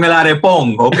con el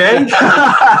arepón, ¿ok?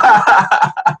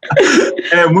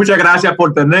 Muchas gracias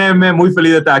por tenerme. Muy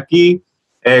feliz de estar aquí.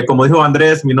 Como dijo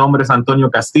Andrés, mi nombre es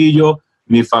Antonio Castillo.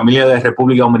 Mi familia es de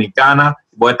República Dominicana.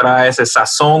 Voy a traer ese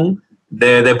sazón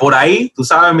de por ahí. Tú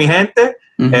sabes, mi gente.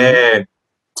 Uh-huh.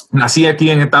 Nací aquí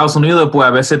en Estados Unidos, pues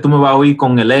a veces tú me vas a oír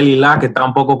con el él y la, que está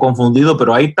un poco confundido,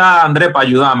 pero ahí está Andrés para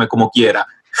ayudarme como quiera.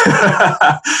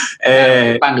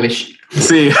 Spanglish.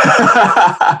 Sí.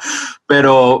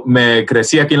 Pero me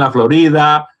crecí aquí en la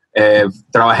Florida,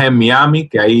 trabajé en Miami,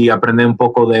 que ahí aprendí un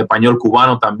poco de español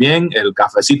cubano también, el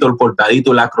cafecito, el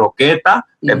cortadito y la croqueta,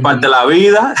 es parte de la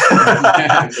vida.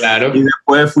 Claro. Y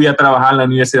después fui a trabajar en la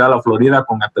Universidad de la Florida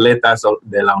con atletas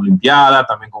de la Olimpiada,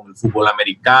 también con el fútbol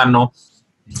americano.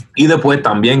 Y después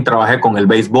también trabajé con el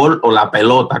béisbol o la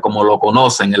pelota, como lo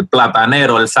conocen, el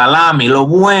platanero, el salami, lo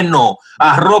bueno,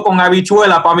 arroz con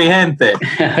habichuela para mi gente.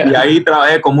 Y ahí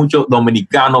trabajé con muchos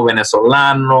dominicanos,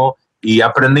 venezolanos, y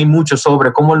aprendí mucho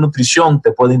sobre cómo la nutrición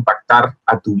te puede impactar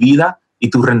a tu vida y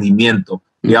tu rendimiento.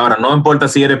 Y ahora, no importa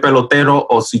si eres pelotero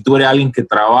o si tú eres alguien que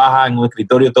trabaja en un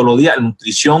escritorio todos los días, la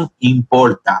nutrición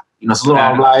importa. Y nosotros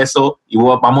vamos a hablar de eso y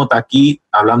vamos a estar aquí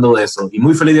hablando de eso. Y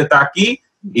muy feliz de estar aquí.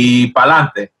 Y para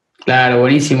adelante. Claro,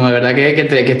 buenísimo. De verdad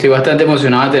que estoy bastante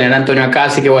emocionado de tener a Antonio acá.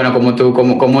 Así que bueno,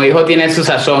 como dijo, tiene su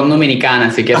sazón dominicana.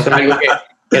 Así que eso es algo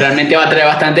que realmente va a traer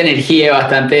bastante energía y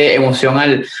bastante emoción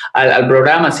al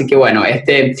programa. Así que bueno,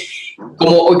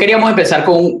 como hoy queríamos empezar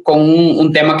con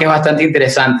un tema que es bastante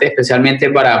interesante,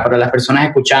 especialmente para las personas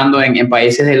escuchando en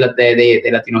países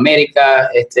de Latinoamérica.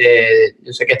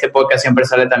 Yo sé que este podcast siempre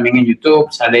sale también en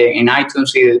YouTube, sale en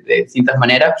iTunes y de distintas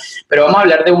maneras, pero vamos a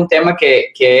hablar de un tema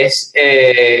que es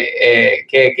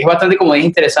bastante, como dije,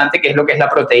 interesante, que es lo que es la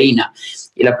proteína.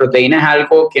 Y la proteína es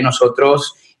algo que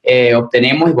nosotros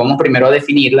obtenemos, y vamos primero a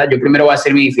definirla. Yo primero voy a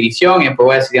hacer mi definición y después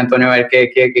voy a decir a Antonio a ver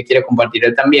qué quiere compartir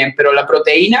él también. Pero la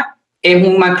proteína es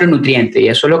un macronutriente y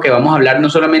eso es lo que vamos a hablar, no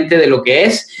solamente de lo que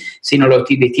es, sino los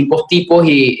distintos tipos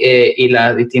y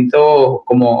los distintos,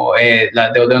 como de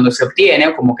donde se obtiene,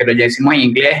 o como que lo ya decimos en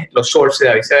inglés, los sources,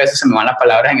 a veces se me van las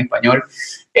palabras en español,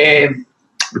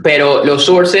 pero los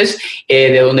sources,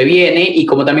 de dónde viene, y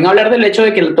como también hablar del hecho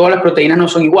de que todas las proteínas no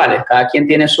son iguales, cada quien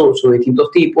tiene sus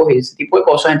distintos tipos y ese tipo de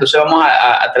cosas. Entonces vamos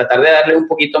a tratar de darle un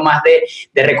poquito más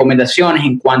de recomendaciones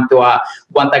en cuanto a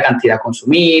cuánta cantidad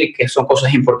consumir, qué son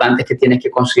cosas importantes que tienes que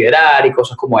considerar y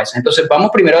cosas como esas. Entonces vamos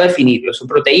primero a definirlo. Son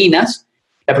proteínas.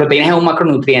 La proteína es un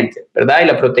macronutriente, ¿verdad? Y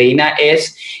la proteína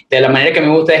es, de la manera que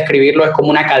me gusta describirlo, es como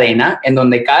una cadena en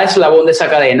donde cada eslabón de esa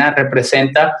cadena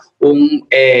representa un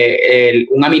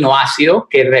aminoácido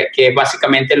que es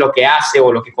básicamente lo que hace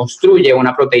o lo que construye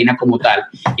una proteína como tal.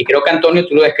 Y creo que, Antonio,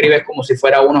 tú lo describes como si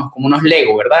fuera como unos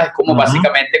Lego, ¿verdad? Es como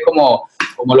básicamente como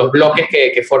los bloques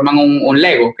que forman un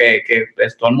Lego, que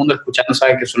pues, todo el mundo escuchando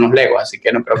sabe que son los Legos, así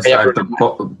que no creo que haya problema.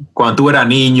 Cuando tú eras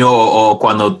niño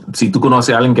o si tú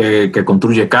conoces a alguien que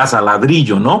construye casa,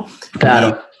 ladrillo, ¿no? Claro.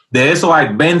 Y de eso hay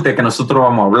 20 que nosotros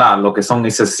vamos a hablar, lo que son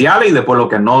esenciales y después lo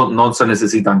que no se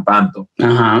necesitan tanto.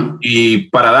 Ajá. Y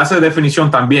para darse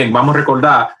definición también, vamos a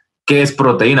recordar qué es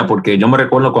proteína, porque yo me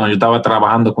recuerdo cuando yo estaba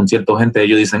trabajando con cierta gente,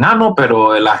 ellos dicen, no,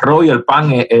 pero el arroz y el pan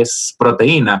es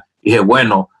proteína. Y dije,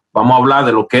 bueno, vamos a hablar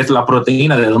de lo que es la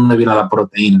proteína, de dónde viene la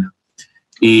proteína.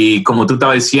 Y como tú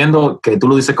estabas diciendo, que tú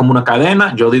lo dices como una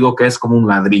cadena, yo digo que es como un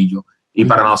ladrillo. Y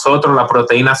para nosotros las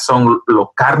proteínas son los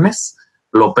carnes,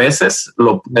 los peces,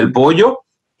 el pollo,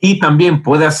 y también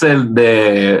puede ser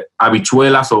de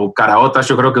habichuelas o caraotas,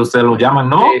 yo creo que ustedes lo llaman,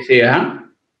 ¿no? Sí, ajá.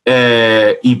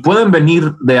 Y pueden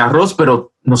venir de arroz,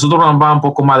 pero nosotros vamos a hablar un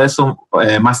poco más de eso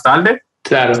más tarde.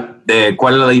 Claro. De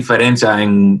cuál es la diferencia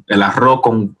en el arroz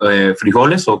con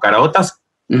frijoles o caraotas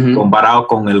comparado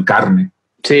con el carne.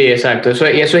 Sí, exacto. Eso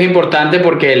es importante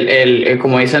porque,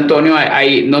 como dice Antonio,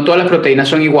 no todas las proteínas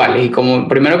son iguales. Y como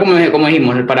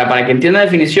dijimos, para que entienda la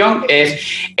definición,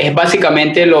 es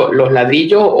básicamente los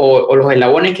ladrillos o los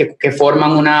eslabones que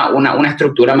forman una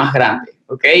estructura más grande.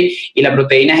 ¿Okay? Y la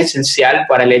proteína es esencial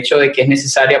para el hecho de que es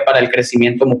necesaria para el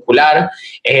crecimiento muscular,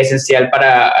 es esencial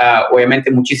para, obviamente,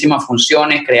 muchísimas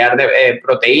funciones, crear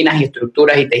proteínas y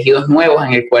estructuras y tejidos nuevos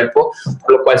en el cuerpo,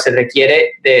 por lo cual se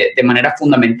requiere de manera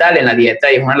fundamental en la dieta,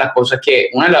 y es una de las cosas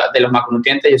de los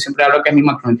macronutrientes, yo siempre hablo que es mi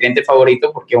macronutriente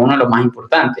favorito porque es uno de los más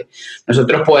importantes.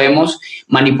 Nosotros podemos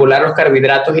manipular los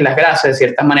carbohidratos y las grasas de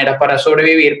ciertas maneras para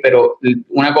sobrevivir, pero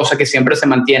una cosa que siempre se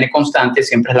mantiene constante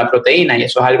siempre es la proteína, y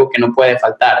eso es algo que no puede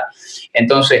faltar.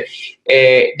 Entonces,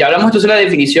 ya hablamos entonces de la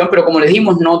definición, pero como les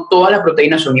dijimos, no todas las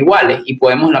proteínas son iguales, y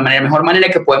la mejor manera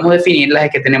que podemos definirlas es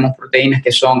que tenemos proteínas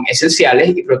que son esenciales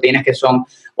y proteínas que son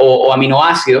o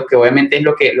aminoácidos, que obviamente es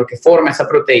lo que forma esa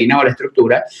proteína o la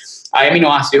estructura. Hay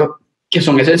aminoácidos que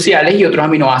son esenciales y otros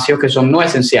aminoácidos que son no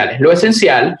esenciales. Lo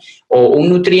esencial o un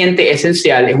nutriente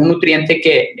esencial es un nutriente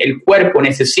que el cuerpo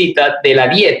necesita de la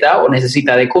dieta o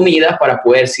necesita de comida para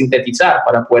poder sintetizar,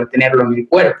 para poder tenerlo en el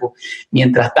cuerpo.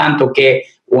 Mientras tanto que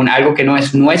algo que no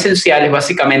es no esencial es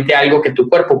básicamente algo que tu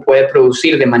cuerpo puede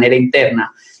producir de manera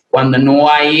interna cuando no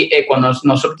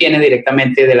se obtiene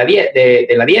directamente de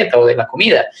la dieta o de la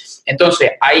comida.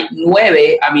 Entonces, hay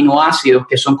 9 aminoácidos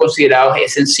que son considerados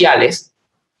esenciales,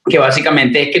 que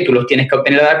básicamente es que tú los tienes que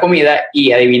obtener de la comida,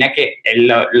 y adivina que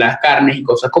las carnes y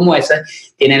cosas como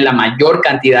esas tienen la mayor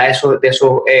cantidad de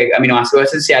esos aminoácidos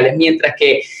esenciales, mientras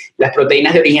que las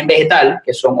proteínas de origen vegetal,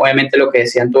 que son obviamente lo que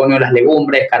decía Antonio, las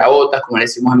legumbres, caraotas, como le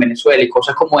decimos en Venezuela, y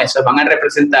cosas como esas, van a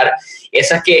representar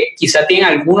esas que quizá tienen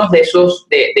algunos de esos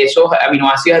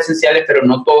aminoácidos esenciales, pero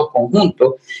no todos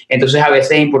conjuntos. Entonces, a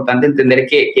veces es importante entender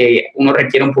que uno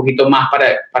requiere un poquito más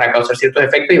para causar ciertos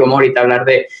efectos, y vamos ahorita a hablar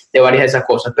de varias de esas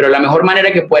cosas. Pero la mejor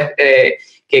manera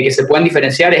que se pueden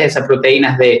diferenciar es esas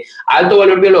proteínas de alto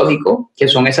valor biológico, que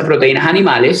son esas proteínas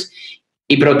animales,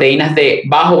 y proteínas de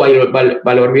bajo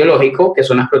valor biológico, que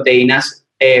son las proteínas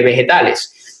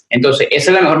vegetales. Entonces,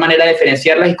 esa es la mejor manera de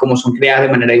diferenciarlas, y cómo son creadas de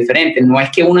manera diferente. No es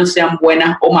que unas sean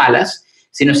buenas o malas,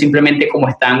 sino simplemente como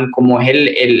es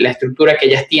la estructura que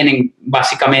ellas tienen,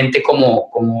 básicamente como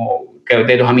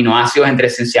de los aminoácidos entre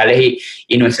esenciales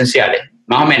y no esenciales.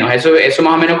 Más o menos, eso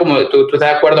más o menos, como tú estás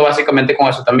de acuerdo básicamente con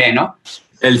eso también, ¿no?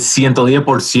 El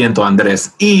 110%,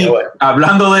 Andrés. Y bueno,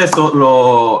 hablando de eso,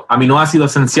 los aminoácidos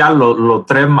esenciales, los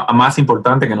 3 más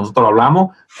importantes que nosotros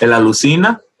hablamos, es la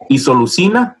leucina,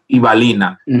 isoleucina y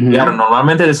valina. Claro,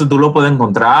 normalmente eso tú lo puedes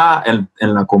encontrar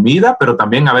en la comida, pero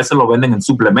también a veces lo venden en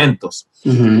suplementos.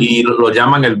 Y lo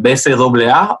llaman el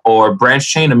BCAA o Branch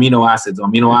Chain Amino Acids, o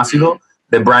aminoácidos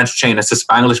de branch chain. Ese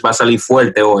Spanglish va a salir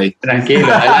fuerte hoy. Tranquilo,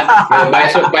 adelante. Para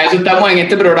eso estamos en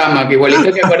este programa, que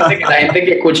igualito que acuérdate que la gente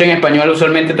que escucha en español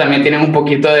usualmente también tienen un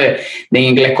poquito de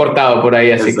inglés cortado por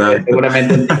ahí, así Exacto. Que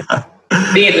seguramente...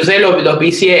 Sí, entonces los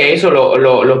BCAAs o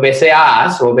los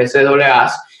BCAAs o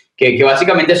BCAAs, que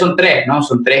básicamente son tres, ¿no?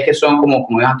 Son tres que son como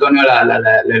dijo Antonio,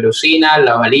 la leucina,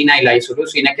 la valina y la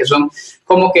isoleucina, que son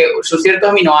como que son ciertos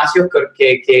aminoácidos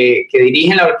que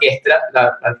dirigen la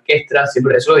orquesta,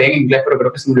 siempre eso lo dije en inglés, pero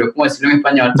creo que se me olvidó cómo decirlo en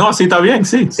español. No, sí, está bien,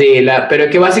 sí. Sí, pero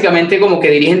es que básicamente como que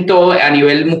dirigen todo a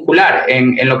nivel muscular,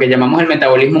 en lo que llamamos el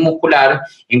metabolismo muscular,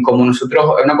 en como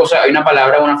nosotros, hay una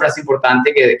palabra, una frase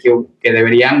importante que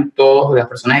deberían todas las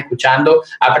personas escuchando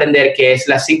aprender, que es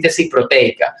la síntesis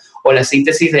proteica, o la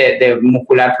síntesis de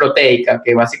muscular proteica,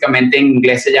 que básicamente en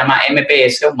inglés se llama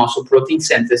MPS, o Muscle Protein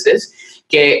Synthesis,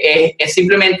 que es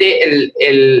simplemente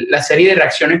la serie de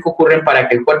reacciones que ocurren para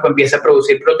que el cuerpo empiece a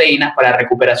producir proteínas para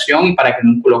recuperación y para que el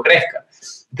músculo crezca.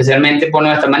 Especialmente, ponlo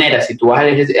de esta manera, si tú vas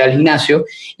al gimnasio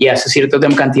y haces cierta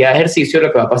cantidad de ejercicio,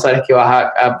 lo que va a pasar es que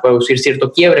vas a producir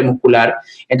cierto quiebre muscular.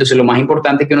 Entonces, lo más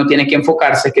importante que uno tiene que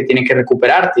enfocarse es que tiene que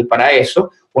recuperarte, y para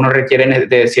eso uno requiere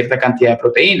de cierta cantidad de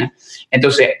proteína.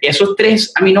 Entonces, esos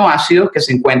tres aminoácidos que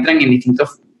se encuentran en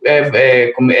distintas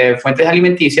fuentes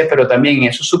alimenticias, pero también en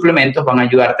esos suplementos van a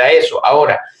ayudarte a eso.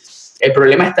 Ahora, el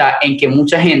problema está en que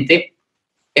mucha gente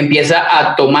empieza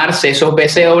a tomarse esos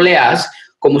BCAAs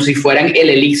como si fueran el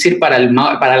elixir para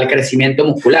el crecimiento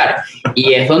muscular.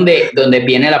 Y es donde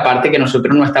viene la parte que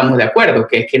nosotros no estamos de acuerdo,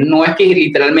 que es que no es que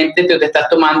literalmente te estás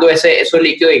tomando esos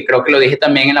líquidos, y creo que lo dije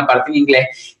también en la parte en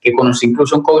inglés, que conocí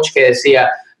incluso un coach que decía,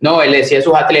 no, él decía a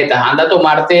sus atletas, anda a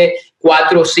tomarte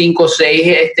 4, 5,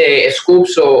 6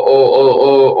 scoops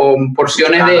o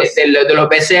porciones de los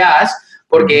BCAAs,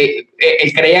 porque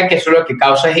él creía que eso lo que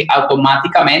causa es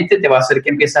automáticamente te va a hacer que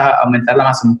empieces a aumentar la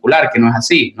masa muscular, que no es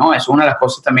así, ¿no? Eso es una de las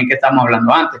cosas también que estábamos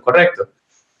hablando antes, ¿correcto?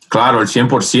 Claro, el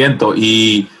 100%.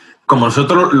 Y como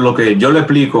nosotros, lo que yo le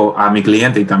explico a mi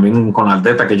cliente y también con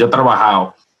atleta que yo he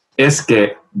trabajado, es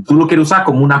que tú lo quieres usar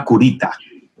como una curita.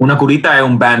 Una curita es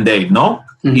un band-aid, ¿no?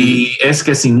 Uh-huh. Y es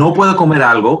que si no puedes comer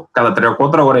algo cada 3 o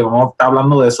 4 horas, y vamos a estar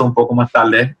hablando de eso un poco más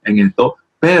tarde en esto,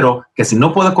 pero que si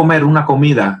no puedes comer una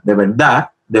comida de verdad,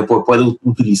 después puedes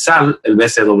utilizar el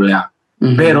BCAA.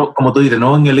 Uh-huh. Pero, como tú dices,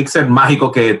 no en el elixir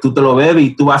mágico que tú te lo bebes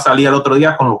y tú vas a salir al otro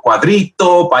día con los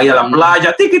cuadritos para ir a la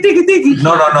playa, tiqui, tiqui, tiqui.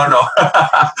 No.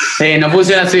 Sí, no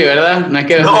funciona así, ¿verdad? No es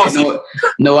que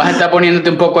no vas a estar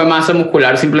poniéndote un poco de masa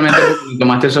muscular simplemente porque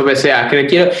tomaste esos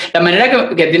BCAAs. La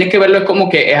manera que tienes que verlo es como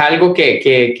que es algo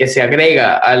que se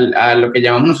agrega a lo que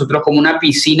llamamos nosotros como una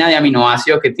piscina de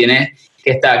aminoácidos que tienes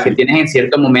en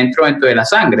cierto momento dentro de la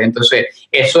sangre. Entonces,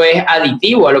 eso es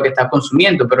aditivo a lo que estás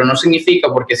consumiendo, pero no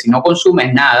significa, porque si no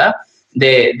consumes nada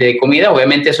de comida,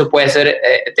 obviamente eso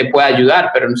te puede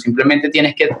ayudar, pero simplemente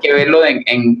tienes que verlo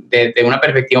de una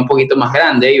perspectiva un poquito más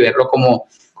grande y verlo como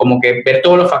que ver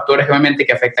todos los factores obviamente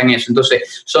que afectan eso.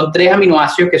 Entonces, son 3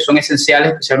 aminoácidos que son esenciales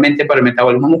especialmente para el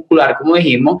metabolismo muscular, como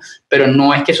dijimos, pero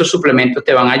no es que esos suplementos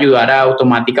te van a ayudar a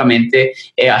automáticamente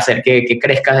hacer que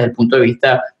crezcas desde el punto de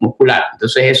vista muscular.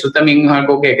 Entonces, eso también es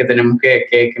algo que tenemos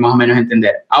que más o menos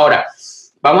entender. Ahora,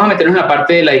 vamos a meternos en la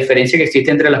parte de la diferencia que existe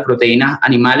entre las proteínas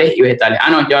animales y vegetales.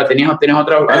 No, ya tienes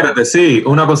otra... Espérate, sí,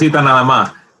 una cosita nada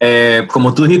más.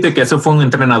 Como tú dijiste que eso fue un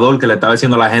entrenador que le estaba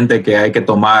diciendo a la gente que hay que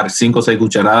tomar 5 o 6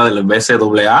 cucharadas del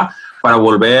BCAA para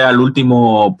volver al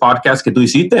último podcast que tú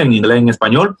hiciste en inglés y en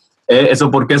español.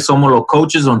 Eso porque somos los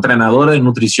coaches o entrenadores de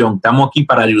nutrición. Estamos aquí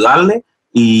para ayudarle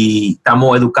y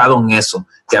estamos educados en eso.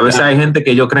 Que a veces hay gente que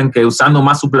ellos creen que usando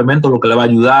más suplementos lo que le va a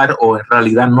ayudar, o en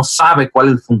realidad no sabe cuál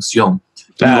es la función.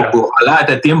 Claro. Ojalá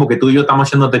este tiempo que tú y yo estamos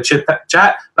haciendo de Chit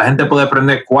Chat, la gente puede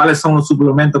aprender cuáles son los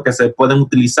suplementos que se pueden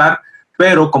utilizar.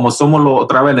 Pero como somos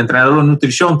otra vez el entrenador de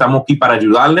nutrición, estamos aquí para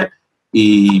ayudarle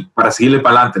y para seguirle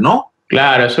para adelante, ¿no?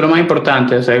 Claro, eso es lo más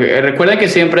importante. O sea, recuerda que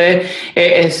siempre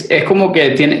es como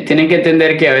que tienen que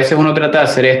entender que a veces uno trata de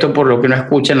hacer esto por lo que uno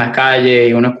escucha en las calles,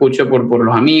 y uno escucha por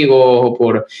los amigos o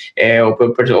por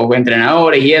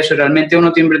entrenadores y eso. Realmente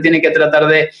uno siempre tiene que tratar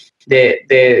de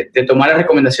tomar las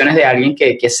recomendaciones de alguien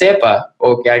que sepa,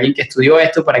 o que alguien que estudió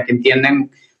esto, para que entiendan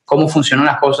cómo funcionan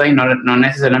las cosas y no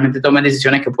necesariamente tomen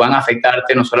decisiones que puedan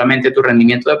afectarte no solamente tu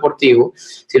rendimiento deportivo,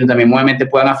 sino también obviamente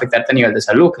puedan afectarte a nivel de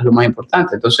salud, que es lo más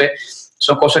importante. Entonces,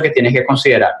 son cosas que tienes que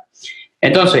considerar.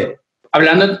 Entonces,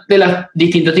 hablando de los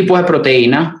distintos tipos de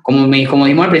proteínas, como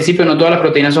dijimos al principio, no todas las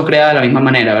proteínas son creadas de la misma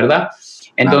manera, ¿verdad?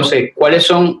 Entonces, ¿cuáles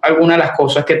son algunas de las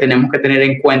cosas que tenemos que tener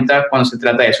en cuenta cuando se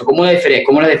trata de eso? ¿Cómo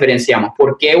las diferenciamos?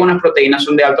 ¿Por qué unas proteínas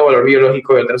son de alto valor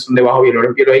biológico y otras son de bajo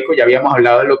valor biológico? Ya habíamos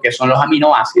hablado de lo que son los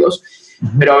aminoácidos,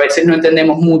 pero a veces no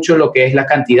entendemos mucho lo que es las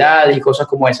cantidades y cosas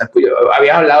como esas.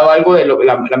 Habías hablado algo de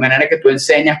la manera que tú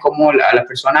enseñas cómo a las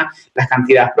personas las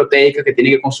cantidades proteicas que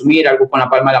tienen que consumir, algo con la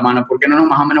palma de la mano. ¿Por qué no nos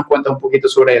más o menos cuentas un poquito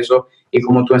sobre eso y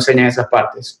cómo tú enseñas esas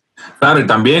partes? Claro, y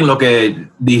también lo que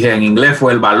dije en inglés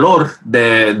fue el valor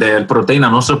de proteína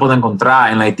no se puede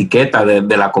encontrar en la etiqueta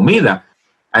de la comida.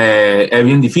 Es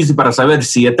bien difícil para saber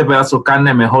si este pedazo de carne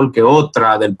es mejor que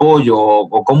otra del pollo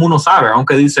o cómo uno sabe,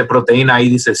 aunque dice proteína, ahí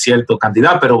dice cierta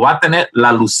cantidad, pero va a tener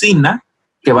la leucina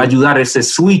que va a ayudar ese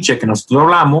switch que nosotros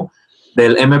hablamos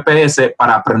del MPS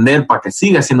para aprender, para que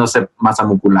siga haciéndose masa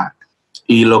muscular.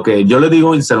 Y lo que yo le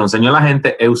digo y se lo enseño a la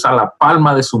gente es usar la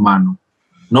palma de su mano.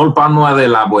 No el palma de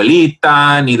la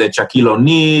abuelita, ni de Shaquille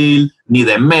O'Neal, ni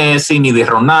de Messi, ni de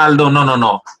Ronaldo.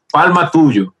 No. Palma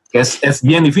tuyo, que es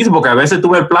bien difícil porque a veces tú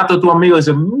ves el plato de tu amigo y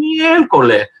dices,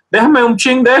 miércoles, déjame un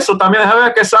ching de eso también, déjame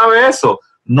ver qué sabe eso.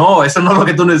 No, eso no es lo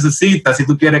que tú necesitas si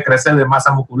tú quieres crecer de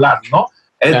masa muscular, ¿no?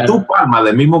 Es claro. Tu palma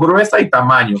de mismo gruesa y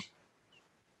tamaño.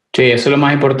 Sí, eso es lo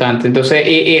más importante. Entonces,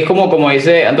 y es como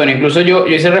dice Antonio, incluso yo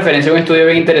hice referencia a un estudio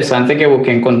bien interesante que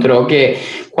encontró que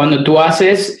cuando tú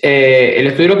haces, el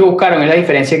estudio lo que buscaron es la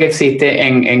diferencia que existe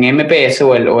en MPS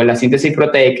o en la síntesis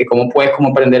proteica, cómo puedes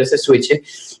prender ese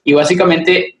switch, y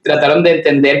básicamente trataron de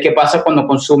entender qué pasa cuando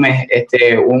consumes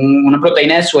una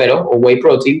proteína de suero o whey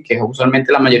protein, que es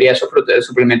usualmente la mayoría de esos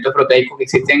suplementos proteicos que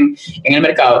existen en el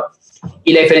mercado,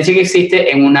 y la diferencia que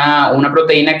existe en una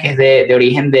proteína que es de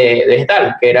origen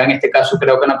vegetal, que era en este caso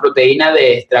creo que una proteína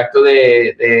de extracto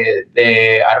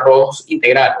de arroz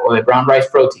integral o de brown rice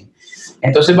protein.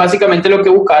 Entonces básicamente lo que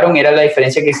buscaron era la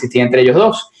diferencia que existía entre ellos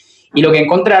dos, y lo que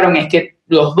encontraron es que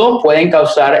los dos pueden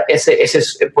causar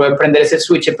pueden prender ese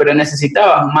switch, pero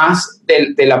necesitaban más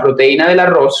de la proteína del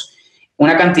arroz,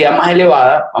 una cantidad más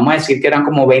elevada, vamos a decir que eran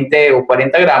como 20 o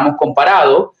 40 gramos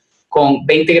comparado con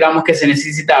 20 gramos que se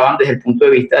necesitaban desde el punto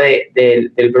de vista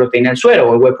del proteína del suero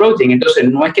o el whey protein. Entonces,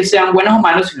 no es que sean buenos o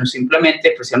malos, sino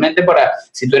simplemente, especialmente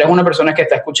si tú eres una persona que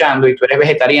está escuchando y tú eres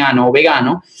vegetariano o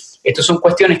vegano, estas son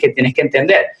cuestiones que tienes que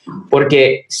entender.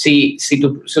 Porque si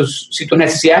tus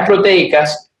necesidades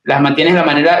proteicas las mantienes de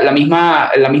la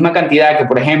misma cantidad que,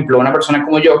 por ejemplo, una persona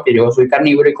como yo, que yo soy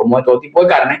carnívoro y como de todo tipo de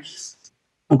carne,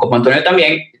 como Antonio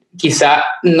también, quizá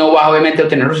no vas obviamente a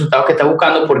obtener los resultados que estás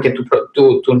buscando porque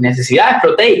tus necesidades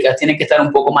proteicas tienen que estar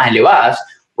un poco más elevadas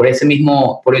por ese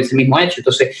mismo hecho.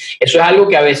 Entonces, eso es algo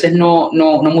que a veces no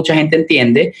mucha gente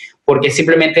entiende, porque es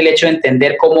simplemente el hecho de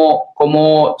entender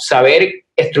cómo saber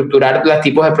estructurar los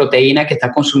tipos de proteína que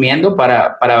estás consumiendo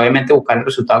para obviamente buscar el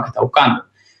resultado que estás buscando.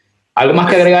 ¿Algo más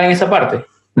que agregar en esa parte?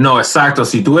 No, exacto.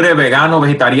 Si tú eres vegano o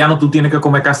vegetariano, tú tienes que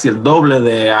comer casi el doble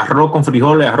de arroz con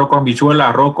frijoles, arroz con habichuelas,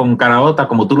 arroz con caraota,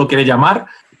 como tú lo quieres llamar,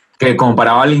 que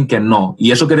comparado a alguien que no. Y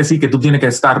eso quiere decir que tú tienes que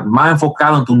estar más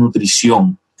enfocado en tu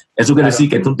nutrición. Eso quiere decir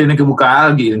que tú tienes que buscar a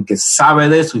alguien que sabe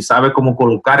de eso y sabe cómo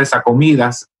colocar esas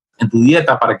comidas en tu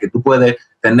dieta para que tú puedas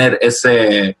tener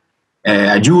ese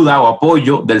ayuda o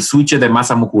apoyo del switch de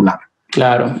masa muscular.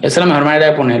 Claro, esa es la mejor manera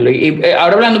de ponerlo. Y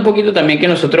ahora hablando un poquito también que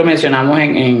nosotros mencionamos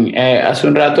hace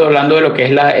un rato, hablando de lo que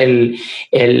es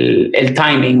el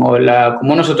timing o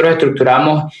cómo nosotros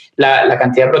estructuramos la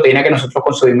cantidad de proteína que nosotros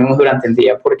consumimos durante el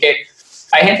día. Porque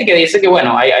hay gente que dice que,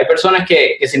 bueno, hay personas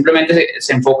que simplemente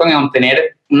se enfocan en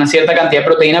obtener una cierta cantidad de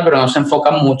proteína, pero no se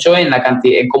enfocan mucho en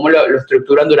cómo lo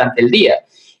estructuran durante el día.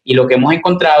 Y lo que hemos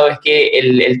encontrado es que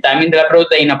el timing de la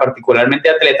proteína, particularmente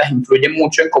de atletas, influye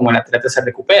mucho en cómo el atleta se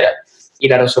recupera. Y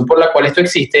la razón por la cual esto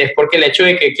existe es porque el hecho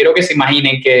de que quiero que se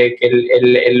imaginen que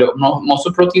el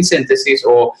muscle protein synthesis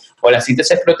o la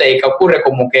síntesis proteica ocurre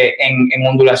como que en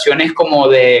ondulaciones como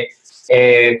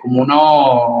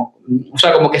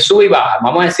como que sube y baja.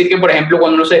 Vamos a decir que, por ejemplo,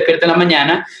 cuando uno se despierta en la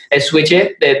mañana, el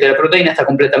switch de la proteína está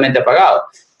completamente apagado.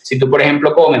 Si tú, por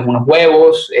ejemplo, comes unos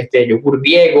huevos, yogur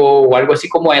griego o algo así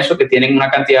como eso, que tienen una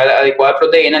cantidad adecuada de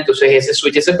proteína, entonces ese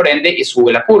switch se prende y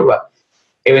sube la curva.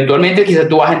 Eventualmente quizás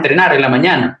tú vas a entrenar en la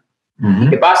mañana. Uh-huh.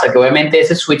 ¿Qué pasa? Que obviamente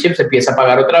ese switch se empieza a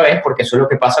apagar otra vez porque eso es lo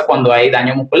que pasa cuando hay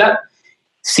daño muscular.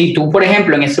 Si tú, por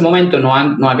ejemplo, en ese momento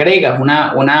no agregas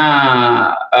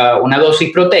una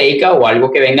dosis proteica o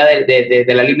algo que venga de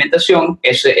la alimentación,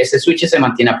 ese switch se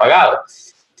mantiene apagado.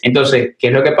 Entonces, ¿qué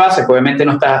es lo que pasa? Que obviamente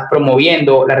no estás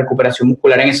promoviendo la recuperación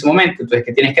muscular en ese momento. Entonces,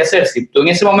 ¿qué tienes que hacer? Si tú en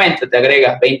ese momento te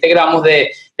agregas 20 gramos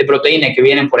de proteína que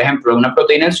vienen, por ejemplo, de una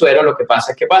proteína del suero, lo que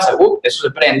pasa es que eso se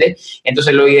prende.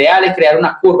 Entonces, lo ideal es crear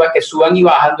unas curvas que suban y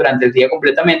bajan durante el día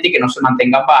completamente y que no se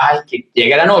mantengan bajas y que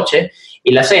llegue la noche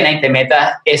y la cena y te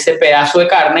metas ese pedazo de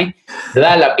carne,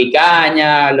 ¿verdad? La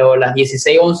picaña, las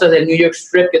 16 onzas del New York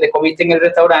Strip que te comiste en el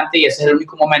restaurante y ese es el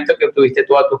único momento que obtuviste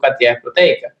todas tus cantidades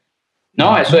proteicas.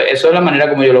 No, eso es la manera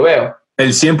como yo lo veo.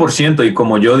 El 100%, y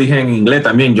como yo dije en inglés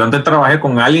también, yo antes trabajé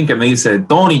con alguien que me dice,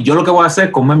 Tony, yo lo que voy a hacer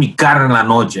es comer mi carne en la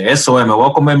noche, eso es, me voy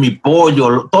a comer mi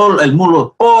pollo, todo el muslo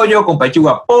de pollo, con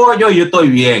pechuga de pollo, y yo estoy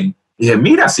bien. Y dije,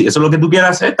 mira, si eso es lo que tú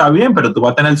quieres hacer, está bien, pero tú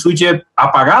vas a tener el switch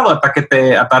apagado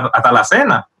hasta la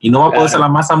cena, y no va a poder ser la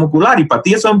masa muscular, y para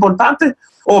ti eso es importante.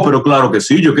 Oh, pero claro que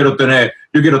sí, yo quiero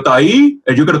estar ahí,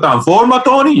 yo quiero estar en forma,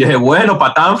 Tony. Y dije, bueno, para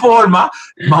estar en forma,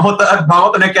 vamos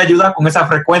a tener que ayudar con esa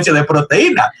frecuencia de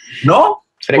proteína, ¿no?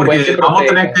 Porque vamos a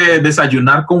tener que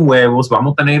desayunar con huevos,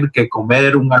 vamos a tener que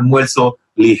comer un almuerzo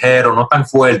ligero, no tan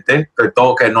fuerte,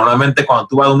 que normalmente cuando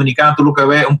tú vas a Dominicana, tú lo que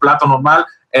ves un plato normal,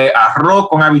 arroz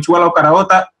con habichuela o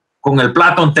caraota, con el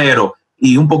plato entero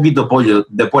y un poquito de pollo.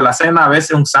 Después la cena, a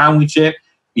veces un sándwich.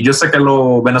 Y yo sé que a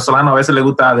los venezolanos a veces les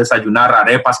gusta desayunar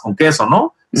arepas con queso,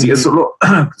 ¿no? Si eso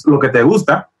es lo que te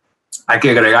gusta, hay que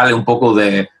agregarle un poco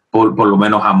de, por lo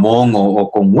menos, jamón o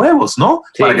con huevos, ¿no?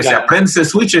 Sí, para que se aprenda ese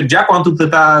switch ya cuando tú te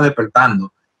estás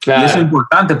despertando. Claro. Y eso es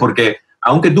importante porque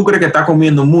aunque tú crees que estás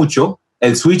comiendo mucho,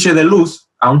 el switch de luz,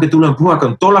 aunque tú lo empujas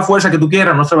con toda la fuerza que tú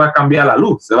quieras, no se va a cambiar la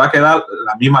luz, se va a quedar a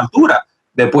la misma altura.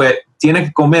 Después, tienes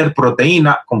que comer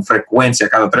proteína con frecuencia,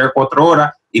 cada 3 o 4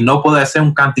 horas, y no puede ser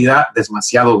una cantidad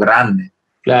demasiado grande.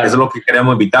 Claro. Eso es lo que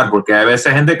queremos evitar, porque hay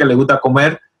veces gente que le gusta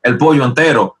comer el pollo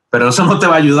entero, pero eso no te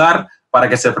va a ayudar para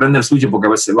que se prenda el switch, porque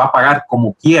se va a apagar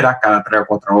como quiera cada 3 o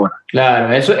 4 horas.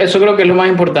 Claro, eso creo que es lo más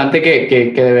importante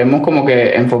que debemos como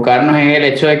que enfocarnos en el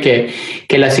hecho de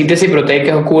que la síntesis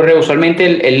proteica ocurre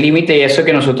usualmente el límite, y eso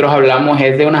que nosotros hablamos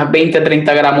es de unas 20 a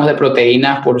 30 gramos de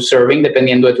proteínas por serving,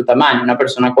 dependiendo de tu tamaño. Una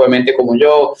persona obviamente como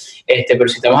yo, pero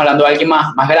si estamos hablando de alguien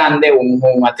más grande,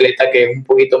 un atleta que es un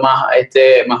poquito más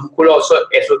musculoso,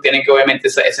 eso tiene que obviamente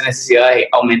esa necesidad de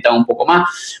aumentar un poco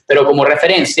más. Pero como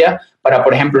referencia, para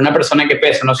por ejemplo una persona que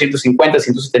pesa unos 150,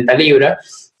 170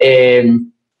 libras,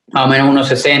 más o menos unos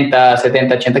 60,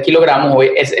 70, 80 kilogramos,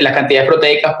 las cantidades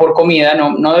proteicas por comida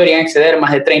no deberían exceder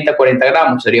más de 30, 40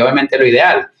 gramos, sería obviamente lo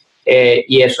ideal.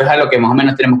 Y eso es a lo que más o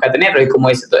menos tenemos que atenerlo. Y como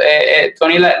dice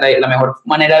Tony, la mejor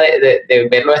manera de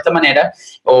verlo de esta manera,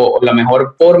 o la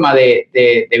mejor forma de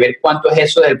ver cuánto es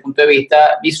eso desde el punto de vista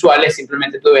visual, es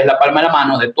simplemente tú ves la palma de la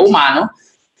mano, de tu mano,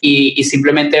 y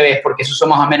simplemente ves, porque eso son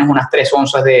más o menos unas 3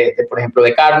 onzas por ejemplo,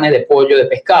 de carne, de pollo, de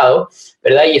pescado,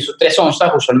 ¿verdad? Y esos 3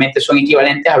 onzas usualmente son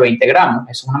equivalentes a 20 gramos.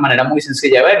 Esa es una manera muy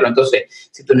sencilla de verlo. Entonces,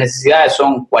 si tus necesidades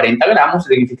son 40 gramos,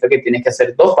 significa que tienes que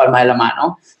hacer 2 palmas de la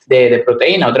mano de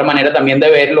proteína. Otra manera también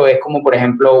de verlo es como, por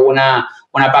ejemplo, una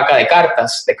paca de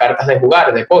cartas de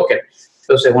jugar, de póker.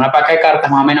 Entonces, una paca de cartas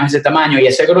más o menos ese tamaño y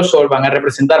ese grosor van a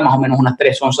representar más o menos unas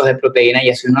 3 onzas de proteína, y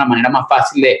así es una manera más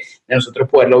fácil de nosotros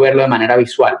poderlo verlo de manera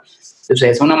visual.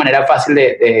 Entonces, es una manera fácil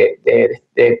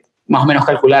de más o menos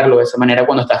calcularlo de esa manera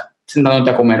cuando estás sentándote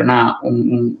a comer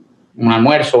un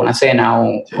almuerzo, una cena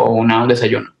o un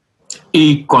desayuno.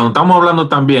 Y cuando estamos hablando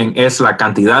también es la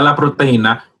cantidad de la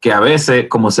proteína que a veces,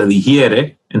 como se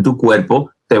digiere en tu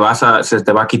cuerpo, se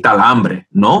te va a quitar el hambre,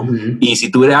 ¿no? Y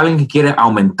si tú eres alguien que quiere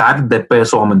aumentar de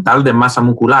peso, aumentar de masa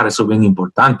muscular, eso es bien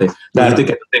importante. Claro. Dijiste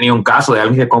que tú tenías un caso de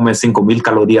alguien que come 5,000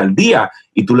 calorías al día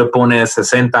y tú le pones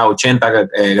 60, 80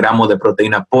 gramos de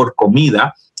proteína por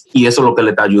comida, y eso es lo que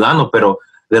le está ayudando. Pero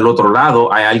del otro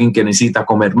lado hay alguien que necesita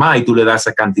comer más y tú le das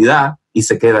esa cantidad y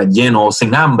se queda lleno o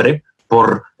sin hambre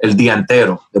por el día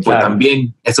entero. Después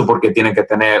también eso porque tiene que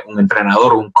tener un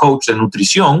entrenador, un coach de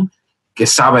nutrición que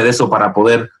sabe de eso para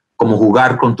poder como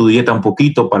jugar con tu dieta un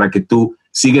poquito para que tú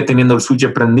sigues teniendo el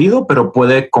switch prendido, pero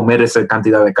puedes comer esa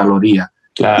cantidad de calorías.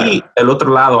 Claro. Y el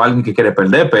otro lado, alguien que quiere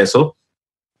perder peso,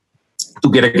 tú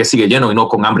quieres que siga lleno y no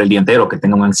con hambre el día entero, que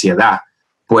tenga una ansiedad.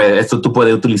 Pues esto tú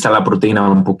puedes utilizar la proteína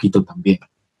un poquito también.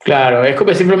 Claro, es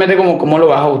como simplemente como lo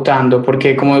vas ajustando,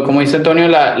 porque como dice Antonio,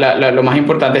 lo más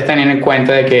importante es tener en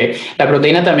cuenta de que la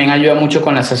proteína también ayuda mucho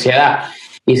con la saciedad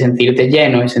y sentirte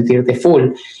lleno y sentirte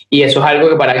full. Y eso es algo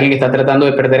que para alguien que está tratando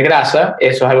de perder grasa,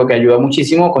 eso es algo que ayuda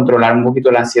muchísimo a controlar un poquito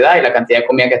la ansiedad y la cantidad de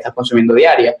comida que estás consumiendo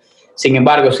diaria. Sin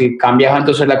embargo, si cambias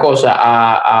entonces la cosa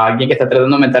a alguien que está tratando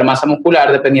de aumentar masa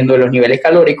muscular, dependiendo de los niveles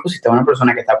calóricos, si estás una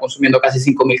persona que está consumiendo casi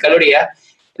 5,000 calorías,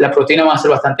 la proteína va a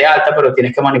ser bastante alta, pero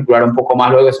tienes que manipular un poco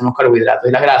más lo que son los carbohidratos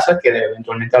y las grasas, que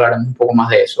eventualmente hablaremos un poco más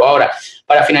de eso. Ahora,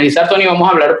 para finalizar, Tony, vamos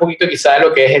a hablar un poquito quizá de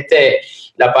lo que es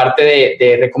la parte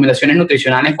de recomendaciones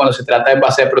nutricionales cuando se trata de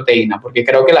base de proteína, porque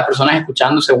creo que las personas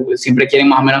escuchando siempre quieren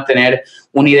más o menos tener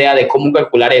una idea de cómo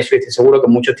calcular eso, y estoy seguro que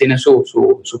muchos tienen sus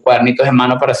cuadernitos en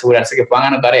mano para asegurarse que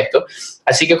puedan anotar esto.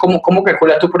 Así que, ¿cómo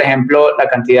calculas tú, por ejemplo, la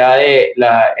cantidad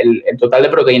el total de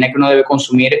proteína que uno debe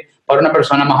consumir para una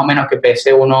persona más o menos que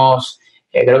pese unos,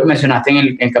 creo que mencionaste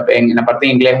en la parte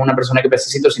de inglés, una persona que pese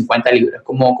 150 libras?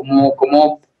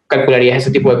 ¿Cómo calcularías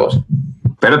ese tipo de cosas?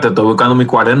 Espérate, estoy buscando mi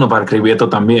cuaderno para escribir esto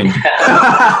también.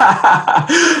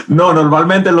 No,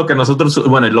 normalmente lo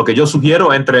que yo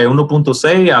sugiero entre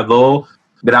 1.6 a 2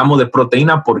 gramos de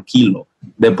proteína por kilo.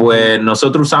 Después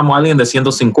nosotros usamos a alguien de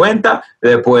 150,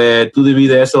 después tú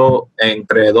divides eso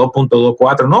entre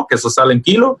 2.24, ¿no? Que eso sale en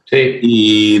kilos, sí.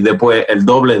 Y después el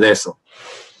doble de eso.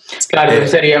 Claro,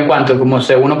 serían ¿cuánto? Como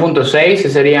 1.6,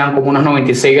 serían como unos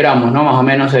 96 gramos, ¿no? Más o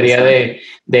menos sería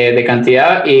de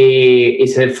cantidad, y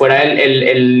si fuera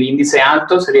el índice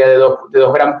alto sería de 2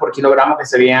 gramos por kilogramo, que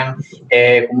serían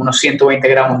como unos 120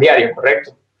 gramos diarios,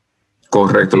 ¿correcto?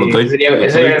 Correcto, Sí, lo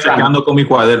estoy checando con mi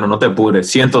cuaderno, no te apures.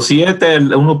 107,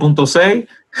 el 1.6.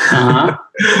 Ajá.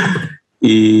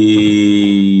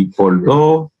 Y por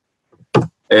 2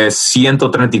 es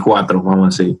 134,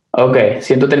 vamos a decir. Ok,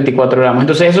 134 gramos.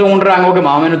 Entonces eso es un rango que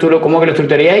más o menos tú como que lo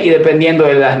estructurarías, y dependiendo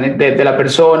de la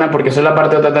persona, porque eso es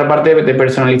otra parte de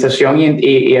personalización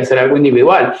y hacer algo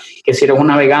individual. Que si eres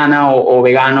una vegana o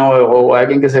vegano o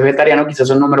alguien que sea vegetariano, quizás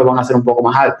esos números van a ser un poco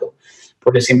más altos.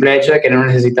 Por el simple hecho de que no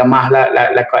necesita más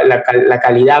la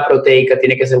calidad proteica,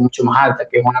 tiene que ser mucho más alta,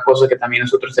 que es una cosa que también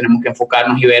nosotros tenemos que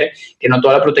enfocarnos y ver, que no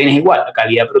toda la proteína es igual. La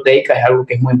calidad proteica es algo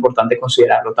que es muy importante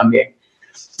considerarlo también,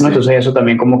 ¿no? Entonces eso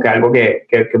también como que algo que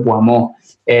podamos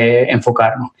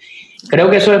enfocarnos.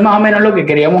 Creo que eso es más o menos lo que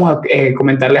queríamos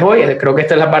comentarles hoy. Creo que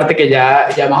esta es la parte que ya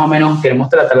más o menos queremos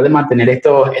tratar de mantener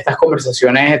estas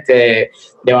conversaciones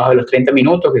debajo de los 30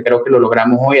 minutos, que creo que lo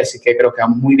logramos hoy, así que creo que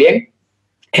vamos muy bien.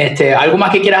 ¿Algo más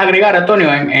que quieras agregar, Antonio,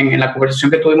 en la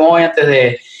conversación que tuvimos hoy antes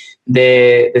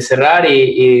de cerrar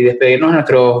y despedirnos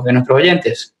de nuestros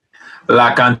oyentes?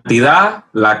 La cantidad,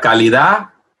 la calidad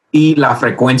y la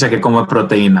frecuencia que comes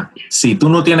proteína. Si tú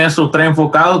no tienes esos 3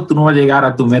 enfocados, tú no vas a llegar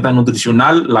a tu meta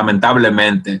nutricional,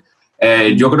 lamentablemente.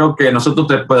 Yo creo que nosotros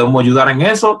te podemos ayudar en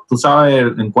eso. Tú sabes,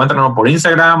 encuéntranos por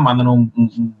Instagram, mándanos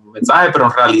un mensaje, pero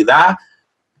en realidad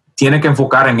tienes que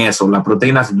enfocar en eso. La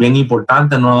proteína es bien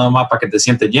importante, no nada más para que te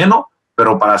sientes lleno,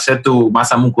 pero para hacer tu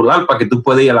masa muscular, para que tú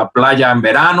puedas ir a la playa en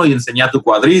verano y enseñar tu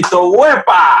cuadrito.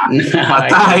 ¡Huepa!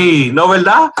 Estás ahí, ¿no,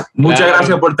 verdad? Muchas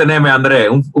gracias por tenerme, Andrés.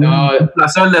 Un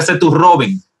placer de ser tu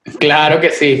Robin. Claro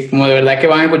que sí, como de verdad que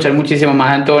van a escuchar muchísimo más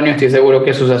a Antonio. Estoy seguro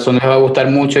que su sazón les va a gustar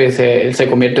mucho y él se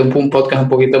convierte en un podcast un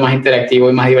poquito más interactivo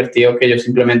y más divertido que yo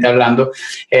simplemente hablando.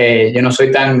 Yo no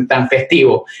soy tan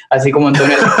festivo, así como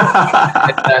Antonio,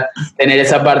 tener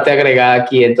esa parte agregada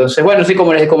aquí. Entonces, bueno, sí,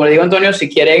 como le digo, Antonio, si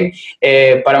quieren,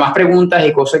 para más preguntas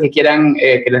y cosas que quieran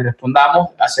que les respondamos,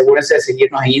 asegúrense de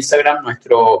seguirnos en Instagram.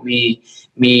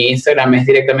 Mi Instagram es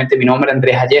directamente mi nombre,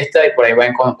 Andrés Ayesta, y por ahí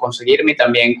van a conseguirme.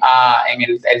 También en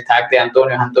el tag de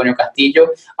Antonio es Antonio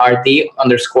Castillo,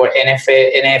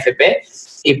 RD_NFP,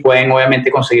 y pueden obviamente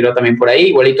conseguirlo también por ahí.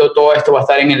 Igualito todo esto va a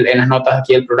estar en las notas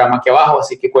aquí del programa aquí abajo,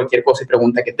 así que cualquier cosa y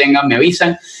pregunta que tengan me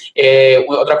avisan.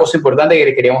 Otra cosa importante que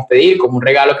le queríamos pedir, como un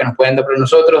regalo que nos pueden dar para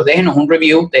nosotros, déjenos un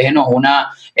review, déjenos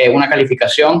una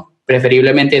calificación,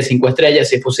 preferiblemente de 5 estrellas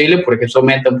si es posible, porque eso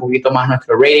aumenta un poquito más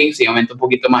nuestro ratings y aumenta un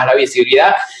poquito más la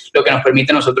visibilidad, lo que nos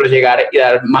permite a nosotros llegar y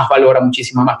dar más valor a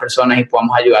muchísimas más personas y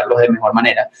podamos ayudarlos de mejor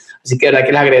manera. Así que de verdad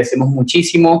que les agradecemos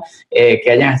muchísimo que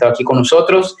hayan estado aquí con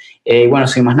nosotros. Bueno,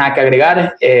 sin más nada que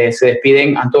agregar, se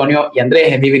despiden Antonio y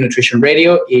Andrés en Vive Nutrition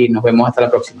Radio y nos vemos hasta la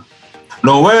próxima.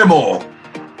 ¡Nos vemos!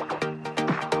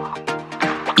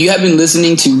 You have been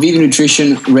listening to Vive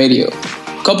Nutrition Radio.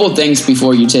 Couple of things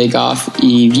before you take off.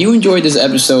 If you enjoyed this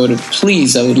episode,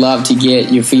 please, I would love to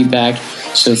get your feedback,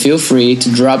 so feel free to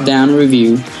drop down a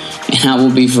review, and I will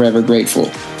be forever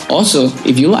grateful. Also,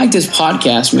 if you like this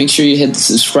podcast, make sure you hit the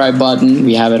subscribe button.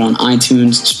 We have it on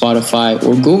iTunes, Spotify,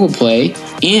 or Google Play.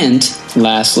 And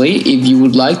lastly, if you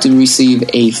would like to receive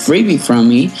a freebie from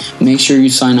me, make sure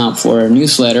you sign up for our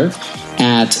newsletter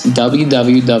at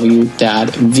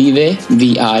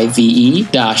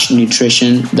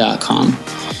www.vive-nutrition.com.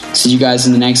 See you guys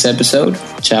in the next episode.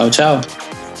 Ciao, ciao.